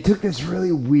 It took this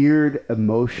really weird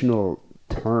emotional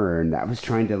turn that I was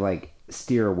trying to like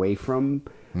steer away from.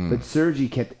 But Sergi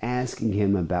kept asking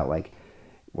him about like,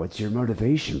 what's your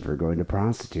motivation for going to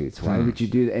prostitutes? Why would you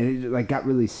do that? And it like got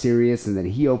really serious, and then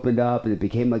he opened up, and it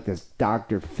became like this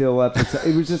Dr. Phillips.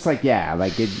 It was just like,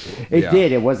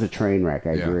 it was a train wreck.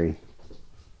 I agree.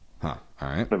 Huh. All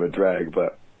right. Kind of a drag,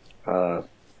 but the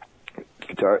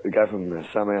guy from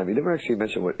South Miami, he never actually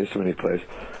mentioned what instrument he plays.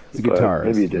 He's a guitarist.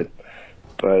 Maybe he did.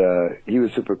 But he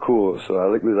was super cool, so I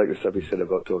really like the stuff he said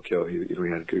about Tokyo. He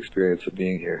had a good experience of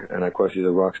being here, and of course he's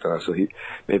a rock star. So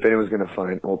if anyone's going to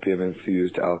find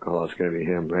opium-infused alcohol, it's going to be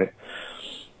him, right?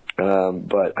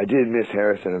 But I did miss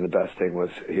Harrison, and the best thing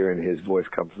was hearing his voice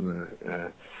come from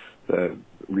the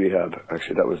rehab.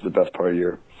 Actually, that was the best part of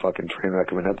your fucking train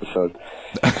wreck of an episode.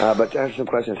 But to answer some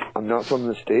questions, I'm not from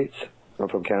the States. I'm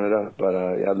from Canada, but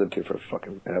I've lived here for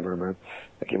fucking ever, man.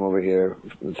 I came over here.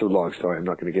 It's a long story. I'm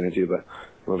not going to get into, but I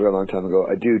came over a long time ago.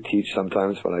 I do teach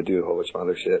sometimes, but I do a whole bunch of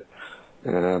other shit.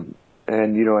 And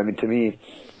to me,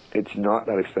 it's not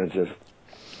that expensive.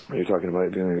 When you're talking about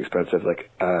it being expensive,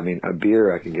 a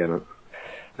beer I can get. I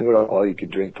go to all you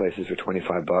can drink places for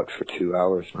 $25 for 2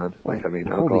 hours, man.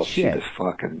 Alcohol's cheap as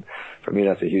fuck, and for me,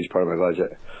 that's a huge part of my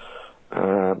budget.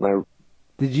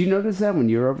 Did you notice that when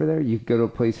you were over there? You could go to a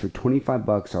place for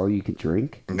 $25, all you could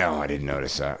drink? No, I didn't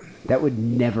notice that. That could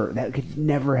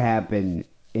never happen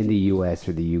in the U.S.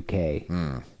 or the U.K.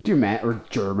 Or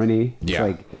Germany.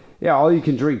 It's all you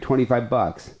can drink,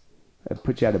 $25. That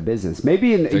puts you out of business.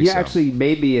 Maybe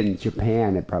in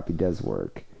Japan it probably does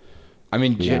work. I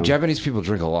mean, Japanese people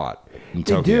drink a lot in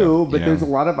Tokyo. They do, but there's a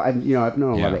lot of I've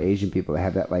known a lot of Asian people that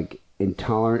have that like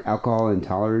alcohol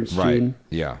intolerance gene. Right.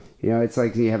 Yeah. It's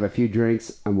like you have a few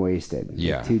drinks, I'm wasted.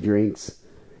 Yeah. 2 drinks.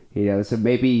 So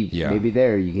maybe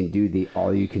there you can do the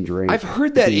all you can drink. I've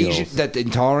heard that that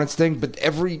intolerance thing, but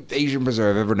every Asian person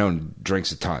I've ever known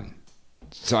drinks a ton.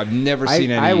 So I've never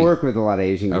seen any. I work with a lot of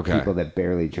Asian people that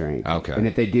barely drink. Okay. And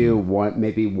if they do one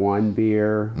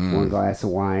beer, one glass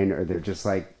of wine, or they're just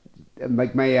like my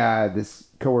this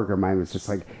coworker of mine was just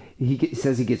like, he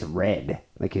says he gets red,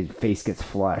 like his face gets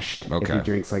flushed if he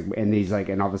drinks, and he's like,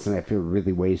 and all of a sudden I feel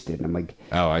really wasted, and I'm like,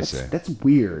 oh, I see. That's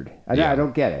weird. I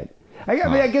don't get it.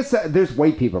 I guess there's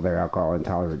white people that are alcohol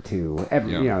intolerant too.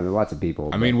 There are lots of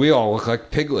people. I mean, we all look like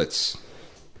piglets.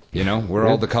 We're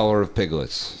all the color of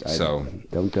piglets. So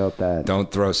don't doubt that.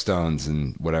 Don't throw stones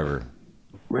and whatever.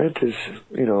 Rent is,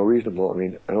 reasonable. I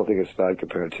mean, I don't think it's bad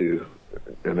compared to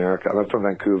America. I'm from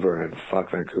Vancouver, and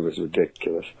fuck, Vancouver's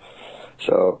ridiculous.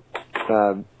 So,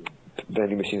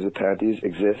 vending machines with panties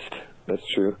exist. That's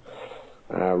true.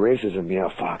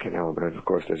 Racism, fucking hell, man. Of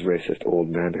course, there's racist old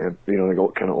men, and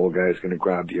the kind of old guy is going to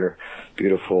grab your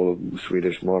beautiful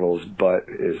Swedish model's butt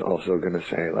is also going to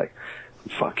say like,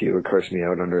 "Fuck you," or curse me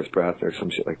out under his breath or some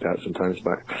shit like that sometimes.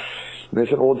 But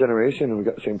it's an old generation, and we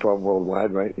got the same problem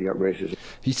worldwide, right? You got racism.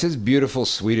 He says beautiful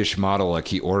Swedish model like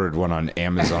he ordered one on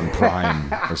Amazon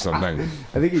Prime or something.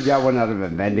 I think he got one out of a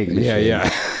vending machine.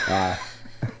 Yeah.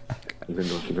 In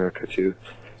North America too,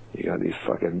 you got these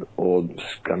fucking old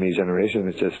scummy generation.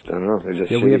 It's just, I don't know. They're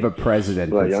just we have a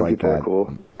president that's young like people that. Are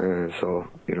cool, and so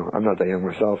I'm not that young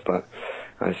myself, but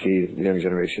I see the young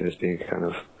generation as being kind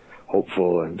of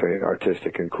hopeful and very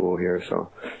artistic and cool here.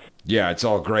 So yeah, it's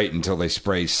all great until they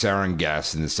spray sarin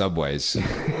gas in the subways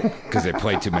because they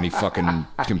play too many fucking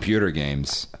computer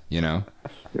games.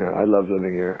 Yeah, I love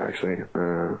living here, actually.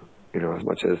 As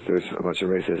much as there's a bunch of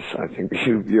racists, I think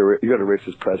you got a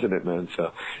racist president, man,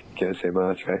 so you can't say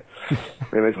much, right?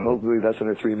 Anyways, hopefully that's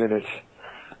under 3 minutes.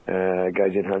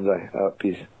 Gaijin Hanzai, out.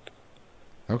 Peace.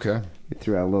 Okay. You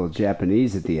threw out a little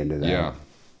Japanese at the end of that. Yeah.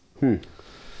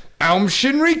 Aum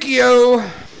Shinrikyo.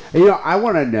 I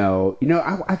want to know,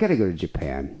 I got to go to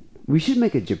Japan. We should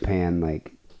make a Japan,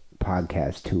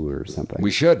 podcast tour or something.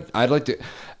 We should. I'd like to.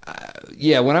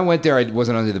 When I went there, I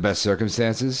wasn't under the best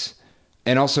circumstances.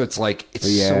 And also, it's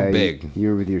so big.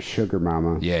 You're with your sugar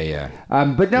mama. Yeah.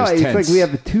 But no, it's like we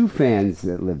have 2 fans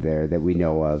that live there that we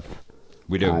know of.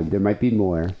 We do. There might be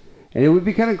more. And it would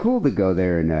be kind of cool to go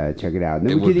there and check it out. And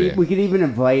then we could even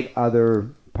invite other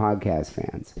podcast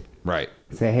fans. Right.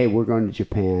 Say, hey, we're going to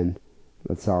Japan.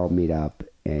 Let's all meet up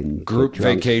and group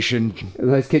vacation.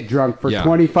 Let's get drunk for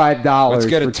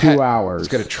 $25 for 2 hours.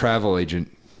 Let's get a travel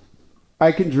agent.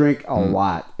 I can drink a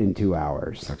lot in 2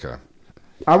 hours. Okay.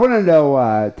 I want to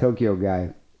know, Tokyo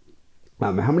guy,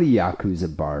 how many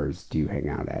Yakuza bars do you hang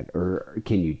out at? Or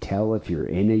can you tell if you're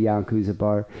in a Yakuza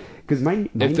bar? Because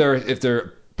if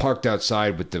they're parked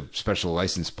outside with the special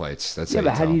license plates, that's but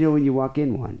how do you know when you walk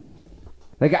in one?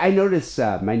 I noticed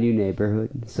my new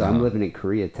neighborhood, so I'm living in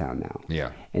Koreatown now.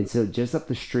 Yeah. And so just up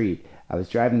the street, I was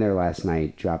driving there last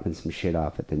night, dropping some shit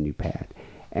off at the new pad.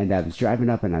 And I was driving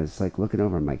up and I was looking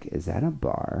over, I'm like, is that a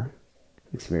bar?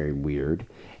 It's very weird.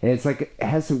 And it's it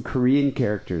has some Korean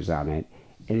characters on it,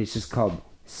 and it's just called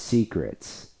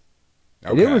Secrets.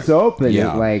 Okay. And it was open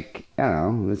at I don't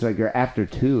know, it was after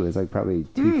 2, it was probably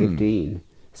 2:15.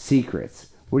 Secrets.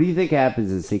 What do you think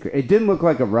happens in Secret? It didn't look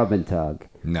like a rub and tug.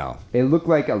 No. It looked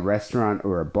like a restaurant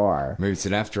or a bar. Maybe it's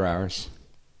an after hours.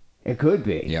 It could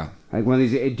be. Yeah. One of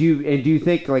these. Do you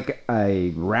think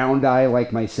a round eye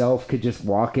like myself could just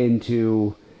walk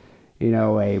into,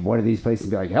 one of these places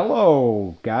and be like,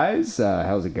 "Hello, guys,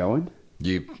 how's it going?"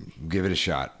 You give it a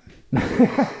shot.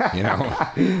 I'm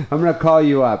gonna call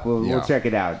you up. We'll check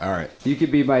it out. All right. You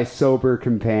could be my sober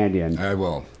companion. I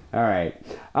will. All right.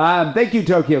 Thank you,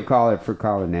 Tokyo Caller, for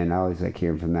calling in. I always like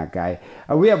hearing from that guy.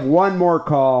 We have one more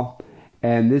call,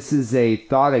 and this is a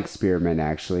thought experiment,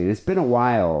 actually. And it's been a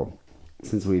while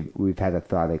since we've had a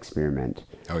thought experiment.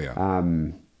 Oh, yeah.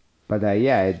 But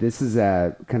this is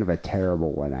a kind of a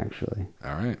terrible one, actually.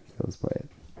 All right. So let's play it.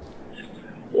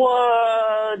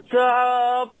 What's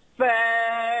up,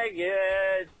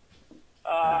 faggot?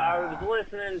 I was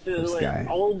listening to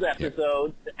old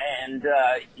episodes, and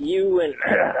you and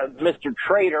Mr.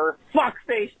 Trader,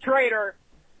 fuckface Trader,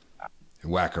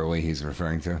 Wackerly, he's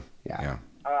referring to. Yeah.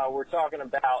 We're talking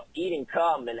about eating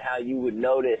cum and how you would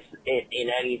notice it in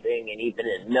anything and even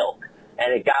in milk,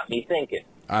 and it got me thinking.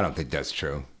 I don't think that's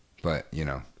true, but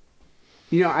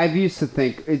I've used to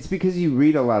think it's because you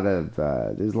read a lot of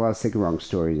there's a lot of sick and wrong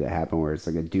stories that happen where it's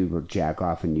a dude will jack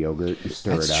off in yogurt and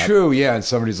stir it up. That's true, yeah. And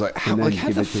somebody's like, how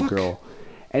the fuck? Girl.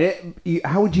 And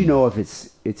how would you know if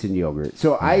it's in yogurt?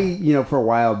 So I, for a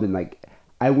while, I've been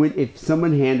if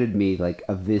someone handed me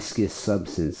a viscous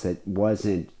substance that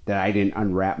I didn't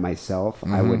unwrap myself,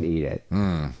 I wouldn't eat it.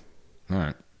 All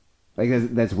right.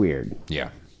 That's weird.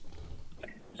 Yeah.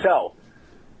 So,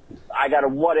 I got a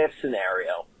what if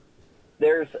scenario.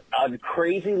 There's a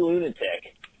crazy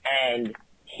lunatic, and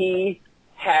he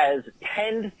has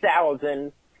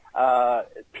 10,000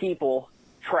 people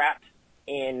trapped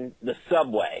in the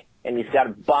subway, and he's got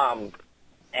a bomb,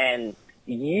 and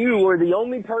you are the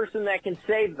only person that can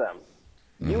save them.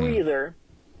 You either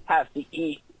have to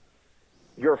eat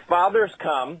your father's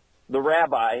cum, the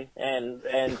rabbi, and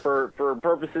for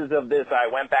purposes of this, I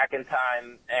went back in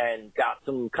time and got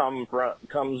some comes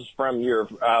from your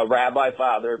rabbi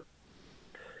father.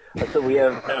 So we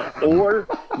have, or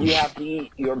you have to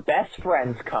eat your best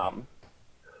friend's cum,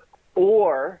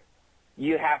 or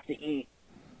you have to eat.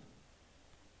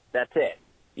 That's it.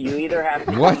 You either have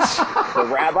to eat the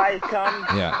rabbi's cum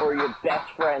or your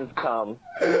best friend's cum.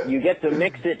 You get to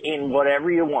mix it in whatever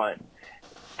you want,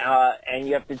 and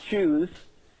you have to choose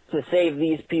to save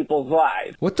these people's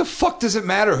lives. What the fuck does it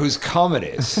matter whose cum it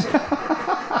is?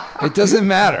 It doesn't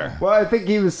matter. Well, I think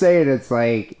he was saying it's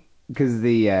because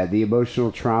the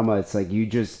emotional trauma, it's you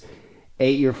just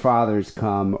ate your father's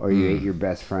cum or you ate your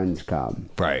best friend's cum.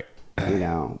 Right.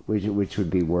 Which would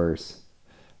be worse.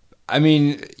 I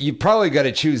mean, you probably got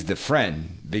to choose the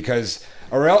friend because,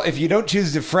 or else if you don't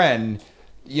choose the friend,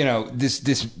 this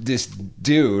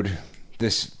dude,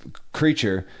 this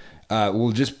creature,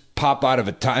 will just pop out of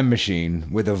a time machine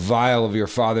with a vial of your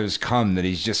father's cum that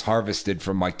he's just harvested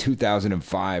from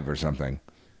 2005 or something.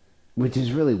 Which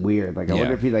is really weird. I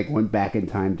wonder if he went back in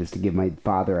time just to give my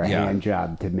father a hand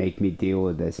job to make me deal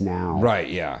with this now. Right,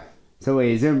 yeah. So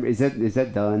wait, is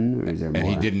that done? Or is there more? And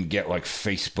he didn't get like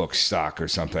Facebook stock or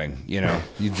something, you know.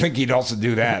 You'd think he'd also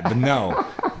do that, but no.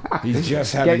 He's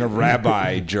just having a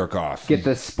rabbi jerk off. Get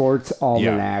the sports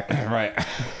almanac. Yeah, right.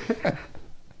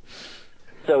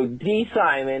 So, D.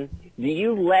 Simon, do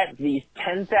you let these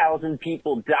 10,000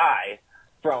 people die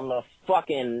from a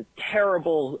fucking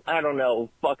terrible, I don't know,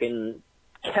 fucking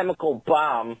chemical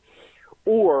bomb,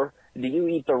 or do you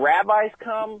eat the rabbi's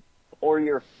cum or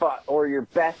your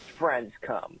best friend's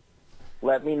cum?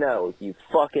 Let me know, you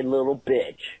fucking little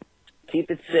bitch.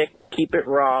 Keep it sick, keep it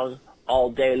wrong,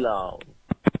 all day long.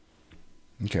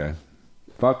 Okay.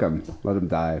 Fuck him. Let him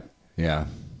die. Yeah.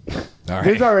 All right.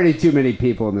 There's already too many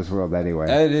people in this world anyway.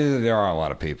 There are a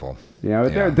lot of people. You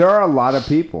know, there are a lot of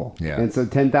people. Yeah. And so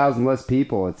 10,000 less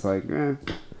people, it's like,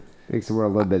 makes the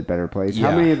world a little bit better place.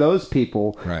 Yeah. How many of those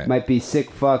people Right. might be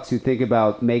sick fucks who think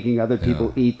about making other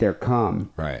people eat their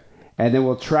cum? Right. And then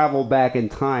we'll travel back in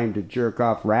time to jerk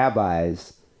off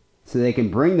rabbis so they can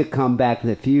bring the cum back to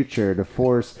the future to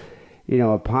force, a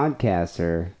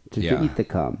podcaster to eat the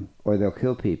cum, or they'll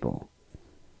kill people.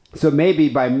 So maybe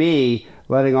by me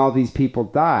letting all these people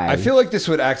die... I feel like this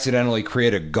would accidentally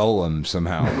create a golem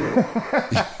somehow.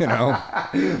 You know?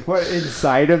 What,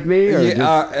 inside of me? Or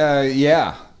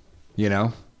yeah. You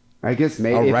know? I guess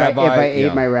maybe if rabbi, I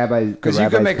ate my rabbi... Because you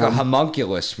can make a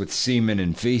homunculus with semen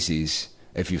and feces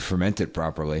if you ferment it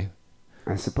properly.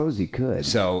 I suppose you could.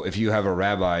 So if you have a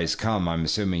rabbi's cum, I'm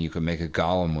assuming you could make a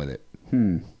golem with it.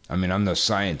 I mean, I'm no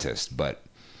scientist, but...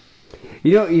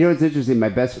 You know, it's interesting. My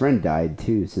best friend died,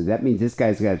 too. So that means this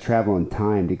guy's got to travel in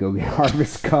time to go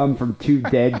harvest cum from two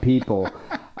dead people.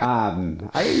 I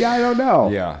don't know.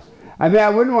 Yeah. I mean, I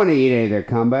wouldn't want to eat any of their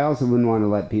cum, but I also wouldn't want to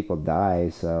let people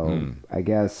die. So I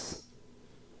guess...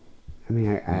 I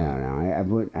mean, I don't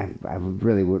know. I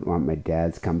really wouldn't want my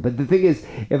dad's cum. But the thing is,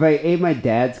 if I ate my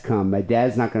dad's cum, my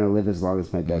dad's not going to live as long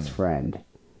as my best friend.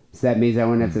 So that means I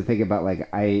wouldn't have to think about,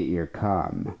 like, I ate your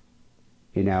cum.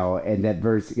 And that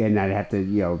verse, and I'd have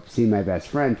to, see my best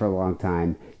friend for a long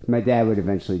time. My dad would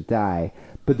eventually die.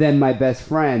 But then my best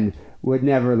friend would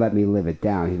never let me live it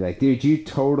down. He'd be like, dude, you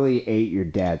totally ate your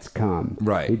dad's cum.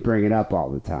 Right. He'd bring it up all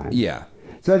the time. Yeah.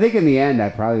 So I think in the end, I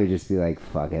probably would just be like,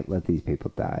 fuck it, let these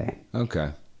people die.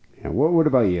 Okay. What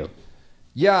about you?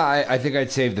 Yeah, I think I'd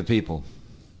save the people.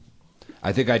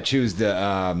 I think I'd choose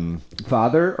the...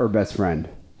 Father or best friend?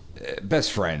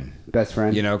 Best friend. Best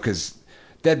friend? Because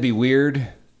that'd be weird.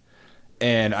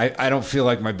 And I don't feel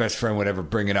like my best friend would ever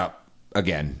bring it up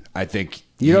again. I think...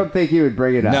 You don't think he would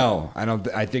bring it up? No, I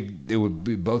don't. I think it would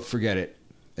be both forget it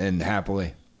and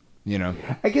happily...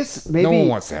 I guess maybe no one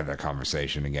wants to have that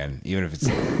conversation again, even if it's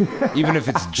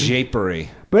japery.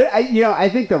 But I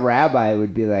think the rabbi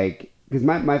would be like, because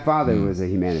my father was a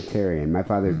humanitarian. My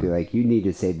father would be like, you need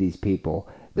to save these people.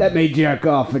 Let me jerk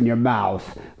off in your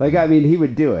mouth. Like, I mean, he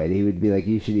would do it. He would be like,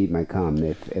 you should eat my cum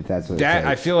if that's what. That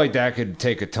I feel like that could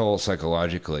take a toll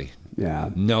psychologically. Yeah,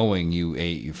 knowing you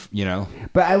ate,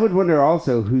 But I would wonder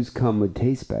also whose cum would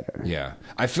taste better. Yeah,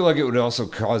 I feel like it would also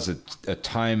cause a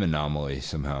time anomaly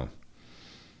somehow.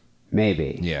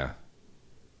 Maybe. Yeah.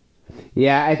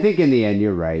 Yeah, I think in the end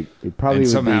you're right. It probably and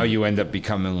somehow you end up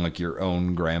becoming like your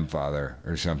own grandfather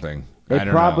or something. In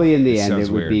the end it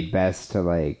would be best to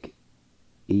like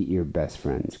eat your best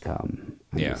friend's cum.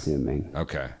 I'm assuming.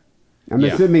 Okay. I'm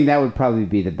assuming that would probably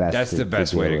be the best. That's the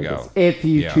best way to go. If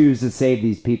you choose to save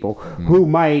these people who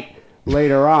might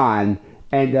later on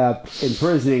end up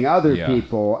imprisoning other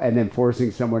people and then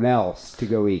forcing someone else to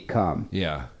go eat cum.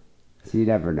 Yeah. So you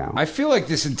never know. I feel like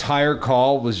this entire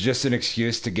call was just an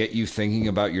excuse to get you thinking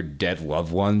about your dead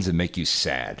loved ones and make you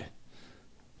sad.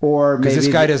 Or maybe because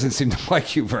this guy doesn't seem to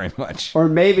like you very much. Or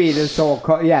maybe this whole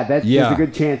call, there's a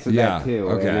good chance of that too.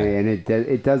 Okay. And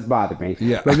it does bother me.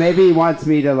 Yeah. But maybe he wants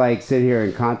me to like sit here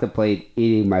and contemplate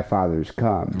eating my father's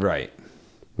cum. Right.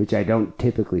 Which I don't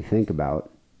typically think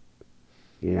about.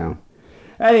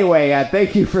 Anyway,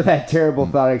 thank you for that terrible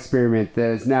thought experiment that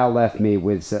has now left me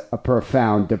with a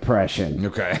profound depression.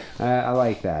 Okay. I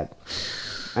like that.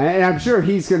 And I'm sure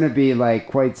he's going to be like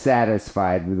quite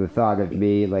satisfied with the thought of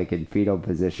me like in fetal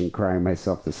position crying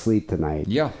myself to sleep tonight.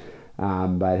 Yeah.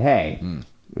 But hey,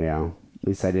 at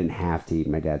least I didn't have to eat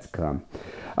my dad's cum.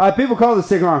 People call the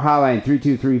Sick and Wrong hotline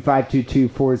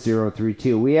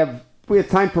 323-522-4032. We have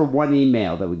time for one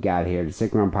email that we got here to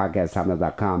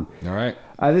sickandwrongpodcast@hotmail.com. All right.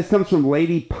 This comes from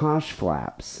Lady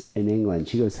Poshflaps in England.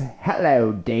 She goes,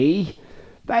 "Hello, D.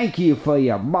 Thank you for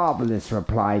your marvelous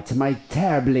reply to my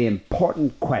terribly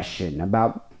important question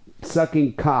about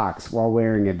sucking cocks while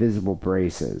wearing invisible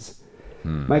braces.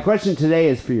 My question today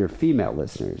is for your female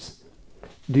listeners.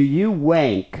 Do you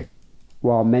wank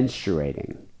while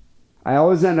menstruating? I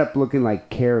always end up looking like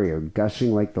Carrie or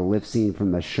gushing like the lift scene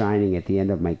from The Shining at the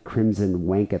end of my Crimson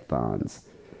Wankathons.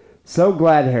 So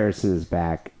glad Harrison is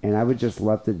back, and I would just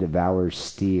love to devour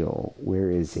Steele. Where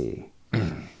is he?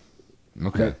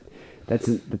 Okay. That's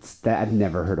I've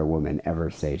never heard a woman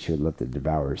ever say she would love to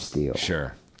devour Steele.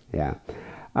 Sure. Yeah.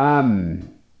 That's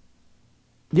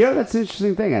an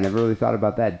interesting thing. I never really thought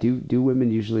about that. Do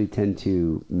women usually tend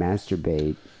to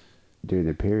masturbate during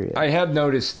their period? I have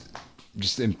noticed,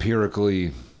 just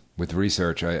empirically with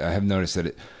research, I have noticed that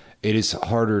it is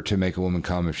harder to make a woman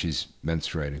come if she's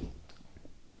menstruating.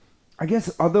 I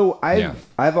guess, although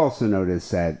I've also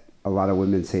noticed that a lot of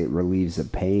women say it relieves the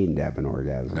pain to have an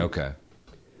orgasm. Okay.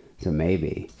 So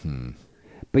maybe.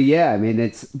 But yeah, I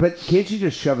mean, but can't you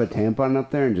just shove a tampon up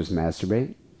there and just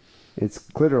masturbate? It's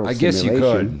clitoral I guess you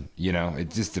stimulation. could. It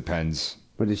just depends.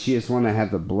 But does she just want to have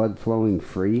the blood flowing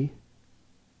free?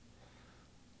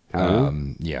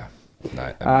 Yeah.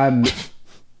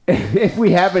 If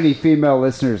we have any female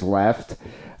listeners left,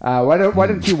 why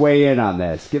don't you weigh in on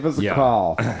this? Give us a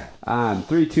call.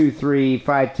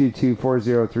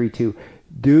 323-522-4032.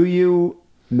 Do you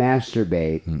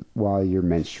masturbate while you're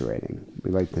menstruating?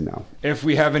 We'd like to know. If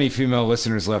we have any female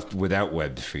listeners left without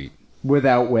webbed feet.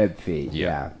 Without webbed feet.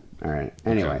 Yeah. All right.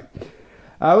 Anyway.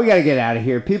 We got to get out of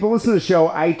here. People, listen to the show.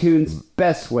 iTunes,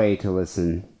 best way to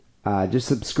listen. Just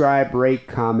subscribe, rate,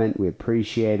 comment. We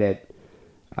appreciate it.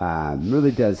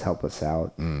 Really does help us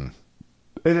out. And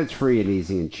it's free and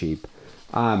easy and cheap.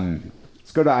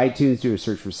 Let's go to iTunes, do a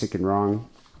search for Sick and Wrong.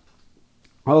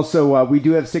 Also, we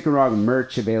do have Sick and Wrong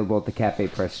merch available at the Cafe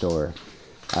Press store.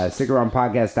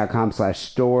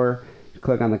 sickandwrongpodcast.com/store.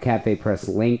 Click on the Cafe Press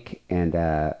link and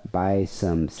buy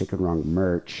some Sick and Wrong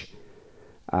merch.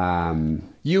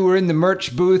 You were in the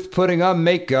merch booth putting on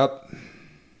makeup.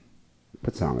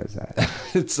 What song is that?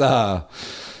 It's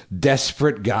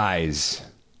Desperate Guys.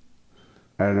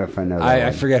 I don't know if I know that.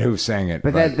 I forget who sang it.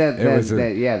 But that line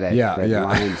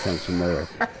sounds familiar.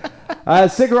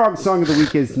 Sick and Wrong song of the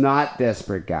week is not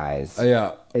Desperate Guys.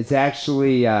 Yeah. It's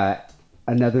actually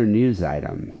another news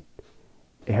item.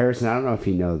 Harrison, I don't know if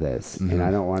you know this, and I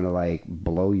don't want to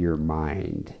blow your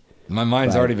mind. My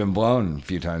mind's already been blown a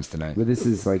few times tonight. But this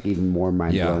is even more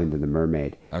mind-blowing than the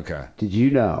Mermaid. Okay. Did you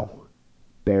know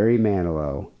Barry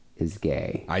Manilow is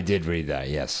gay? I did read that,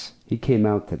 yes. He came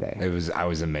out today. I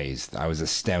was amazed. I was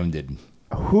astounded.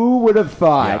 Who would have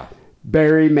thought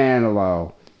Barry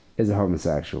Manilow is a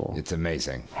homosexual? It's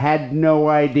amazing. Had no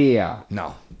idea.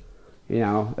 No.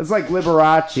 It's like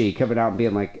Liberace coming out and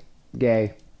being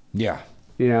gay. Yeah.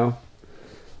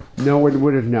 No one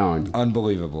would have known.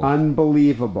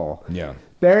 Unbelievable. Yeah.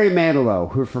 Barry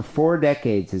Manilow, who for 4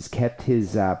 decades has kept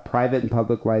his private and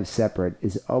public life separate,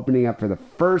 is opening up for the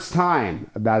first time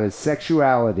about his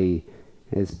sexuality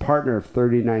and his partner of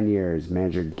 39 years,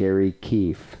 manager Gary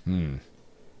Keefe.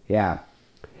 Yeah.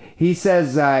 He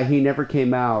says he never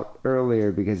came out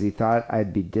earlier because he thought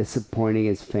I'd be disappointing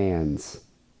his fans.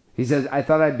 He says, I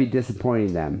thought I'd be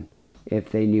disappointing them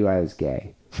if they knew I was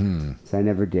gay. So I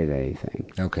never did anything.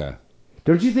 Okay.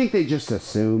 Don't you think they just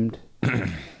assumed?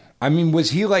 I mean,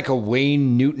 was he like a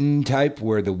Wayne Newton type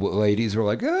where the ladies were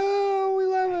like, oh, we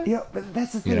love it? Yeah, but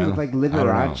that's the thing with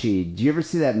Liberace. Do you ever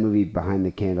see that movie Behind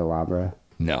the Candelabra?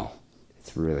 No.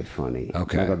 It's really funny.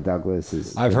 Okay. Michael Douglas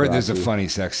is... I've heard there's a funny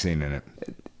sex scene in it.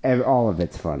 All of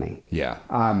it's funny. Yeah.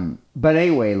 But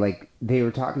anyway, they were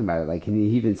talking about it, and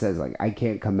he even says, I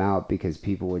can't come out because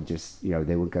people would just,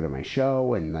 they would go to my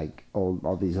show and,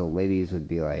 all these old ladies would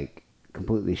be,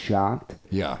 completely shocked.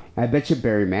 Yeah. And I bet you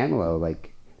Barry Manilow,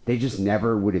 they just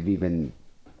never would have even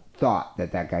thought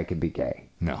that guy could be gay.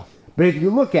 No. But if you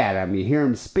look at him, you hear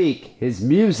him speak, his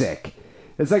music,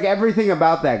 it's everything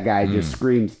about that guy just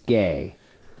screams gay.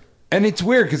 And it's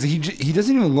weird because he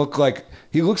doesn't even look like...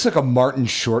 He looks like a Martin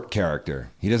Short character.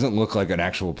 He doesn't look like an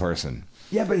actual person.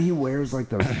 Yeah, but he wears those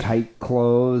tight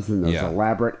clothes and those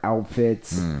elaborate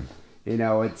outfits.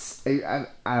 It's... I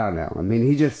don't know. I mean,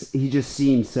 he just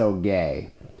seems so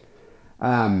gay.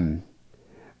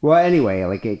 Well, anyway,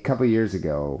 a couple years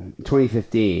ago,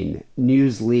 2015,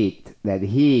 news leaked that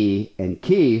he and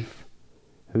Keefe,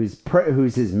 who's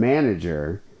his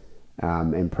manager...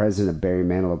 and president of Barry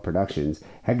Manilow Productions,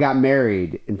 had got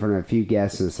married in front of a few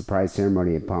guests in a surprise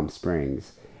ceremony in Palm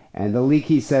Springs. And the leak,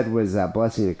 he said, was a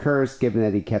blessing and a curse, given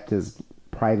that he kept his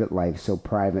private life so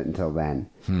private until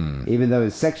then. Even though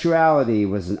his sexuality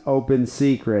was an open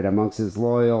secret amongst his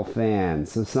loyal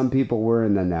fans. So some people were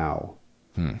in the know.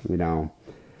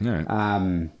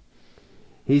 Right.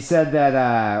 He said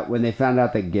that when they found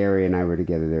out that Gary and I were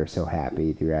together, they were so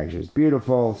happy. The reaction was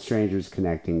beautiful. Strangers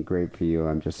connecting. Great for you.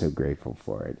 I'm just so grateful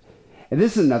for it. And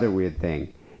this is another weird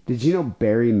thing. Did you know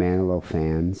Barry Manilow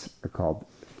fans are called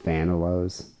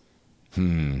Fanilows?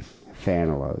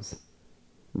 Fanilows.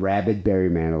 Rabid Barry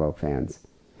Manilow fans.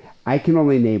 I can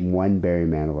only name one Barry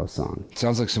Manilow song.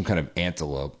 Sounds like some kind of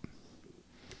antelope.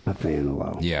 A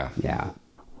Fanilow. Yeah. Yeah.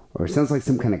 Or it sounds like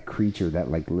some kind of creature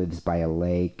that like lives by a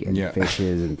lake and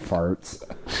fishes and farts.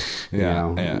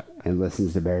 Yeah. And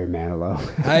listens to Barry Manilow.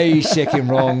 Hey, sick and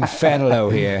wrong.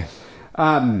 Fanilow here.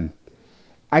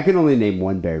 I can only name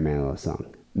one Barry Manilow song.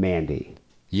 Mandy.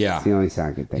 Yeah. It's the only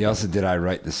song I can think He of. also did I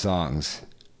Write the Songs.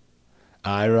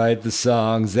 I write the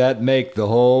songs that make the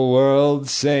whole world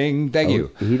sing. Thank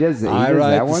you. He does. I does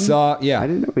write that the one? song. Yeah. I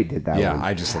didn't know he did that one. Yeah,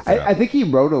 I just looked it up. I think he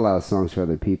wrote a lot of songs for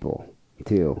other people,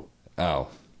 too. Oh.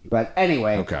 But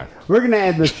anyway, Okay. We're going to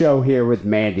end the show here with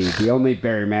Mandy, the only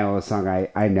Barry Manilow song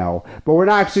I know. But we're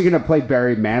not actually going to play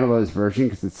Barry Manilow's version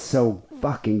because it's so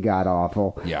fucking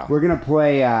god-awful. Yeah. We're going to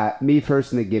play Me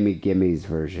First and the Gimme Gimmes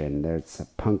version. There's a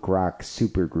punk rock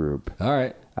supergroup. All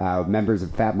right. Members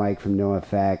of Fat Mike from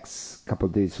NoFX, a couple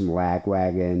dudes from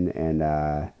Lagwagon, and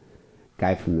a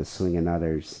guy from the Swingin'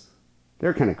 Utters.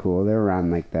 They're kind of cool. They're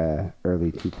around like the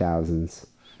early 2000s.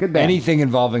 Good band. Anything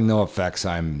involving NoFX,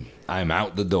 I'm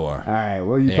out the door. All right.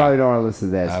 Well, you probably don't want to listen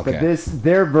to this, Okay. but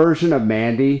their version of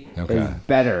Mandy Okay. is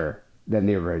better than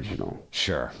the original.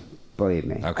 Sure. Believe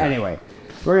me. Okay. Anyway,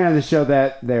 we're gonna have the show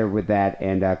there with that,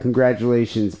 and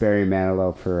congratulations, Barry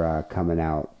Manilow, for coming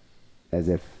out as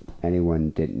if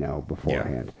anyone didn't know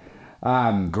beforehand.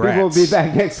 We'll be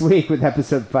back next week with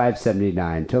episode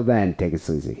 579. Till then, take it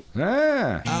sleazy.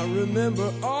 I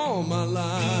remember all my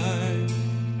life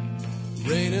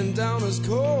raining down as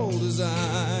cold as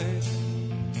ice.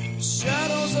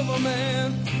 Shadows of a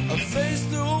man, a face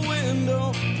through a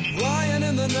window, flying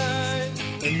in the night.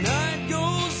 The night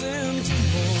goes into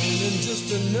morning,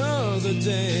 just another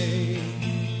day.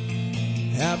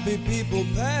 Happy people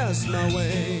pass my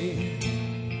way.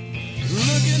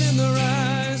 Looking in their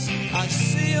eyes, I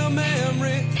see a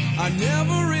memory. I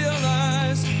never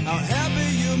realized how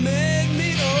happy you made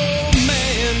me. Oh,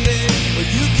 Mandy, well,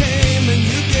 you came and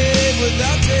you gave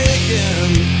without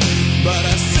taking, but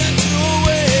I sent you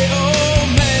away.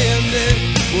 Oh, Mandy,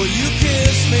 well, you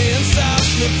kissed me and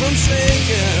stopped me from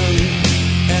shaking,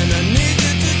 and I need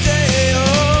you today.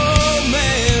 Oh,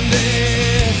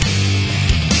 Mandy.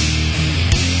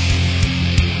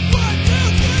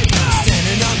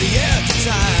 Standing on the edge of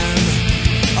time,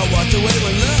 I walked away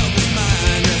when love was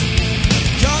mine.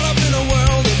 Caught up in a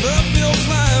world of uphill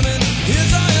climbing.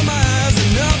 Here's all in my eyes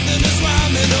and nothing is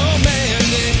rhyming. Oh,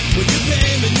 Mandy, well, you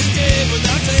came and you gave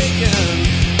without taking,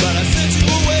 but I sent you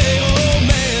away. Oh,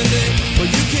 Mandy, well,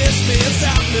 you kissed me and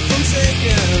stopped me from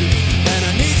shaking, and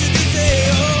I need you today.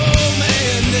 Oh,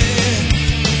 Mandy.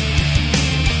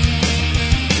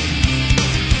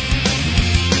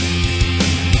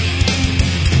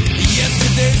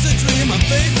 Yesterday's a dream, I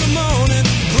face the morning,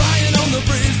 crying on the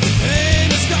breeze, the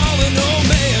pain is calling. Oh,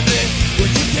 Mandy,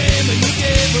 well, you came and you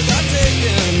gave without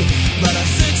taking, but I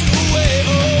sent you away.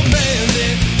 Oh, Mandy,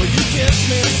 well, you kissed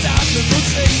me and stopped me from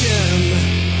shaking,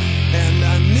 and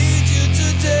I need you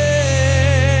today.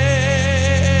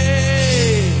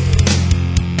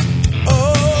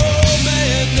 Oh,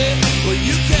 Mandy, well,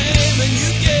 you came and you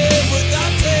gave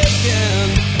without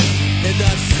taking, and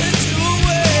I sent you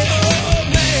away. Oh,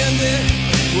 Mandy,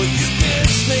 well, you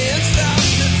kissed me and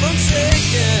stopped me from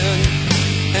shaking,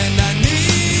 and I need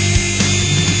you.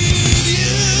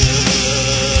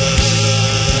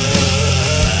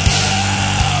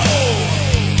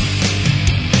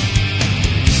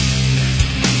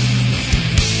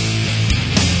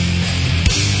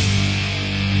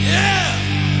 Yeah!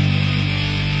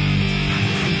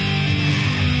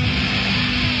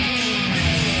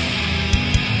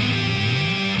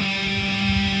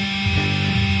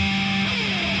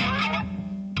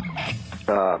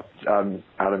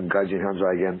 Adam Gudgeon Hamza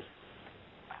again.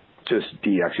 Just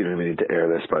actually don't even need to air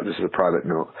this, but this is a private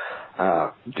note.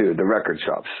 Dude, the record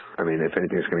shops. I mean, if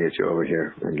anything's going to get you over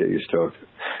here and get you stoked,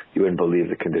 you wouldn't believe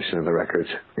the condition of the records.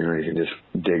 You know, you can just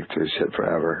dig through shit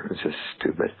forever. It's just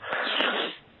stupid.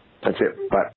 That's it. Bye.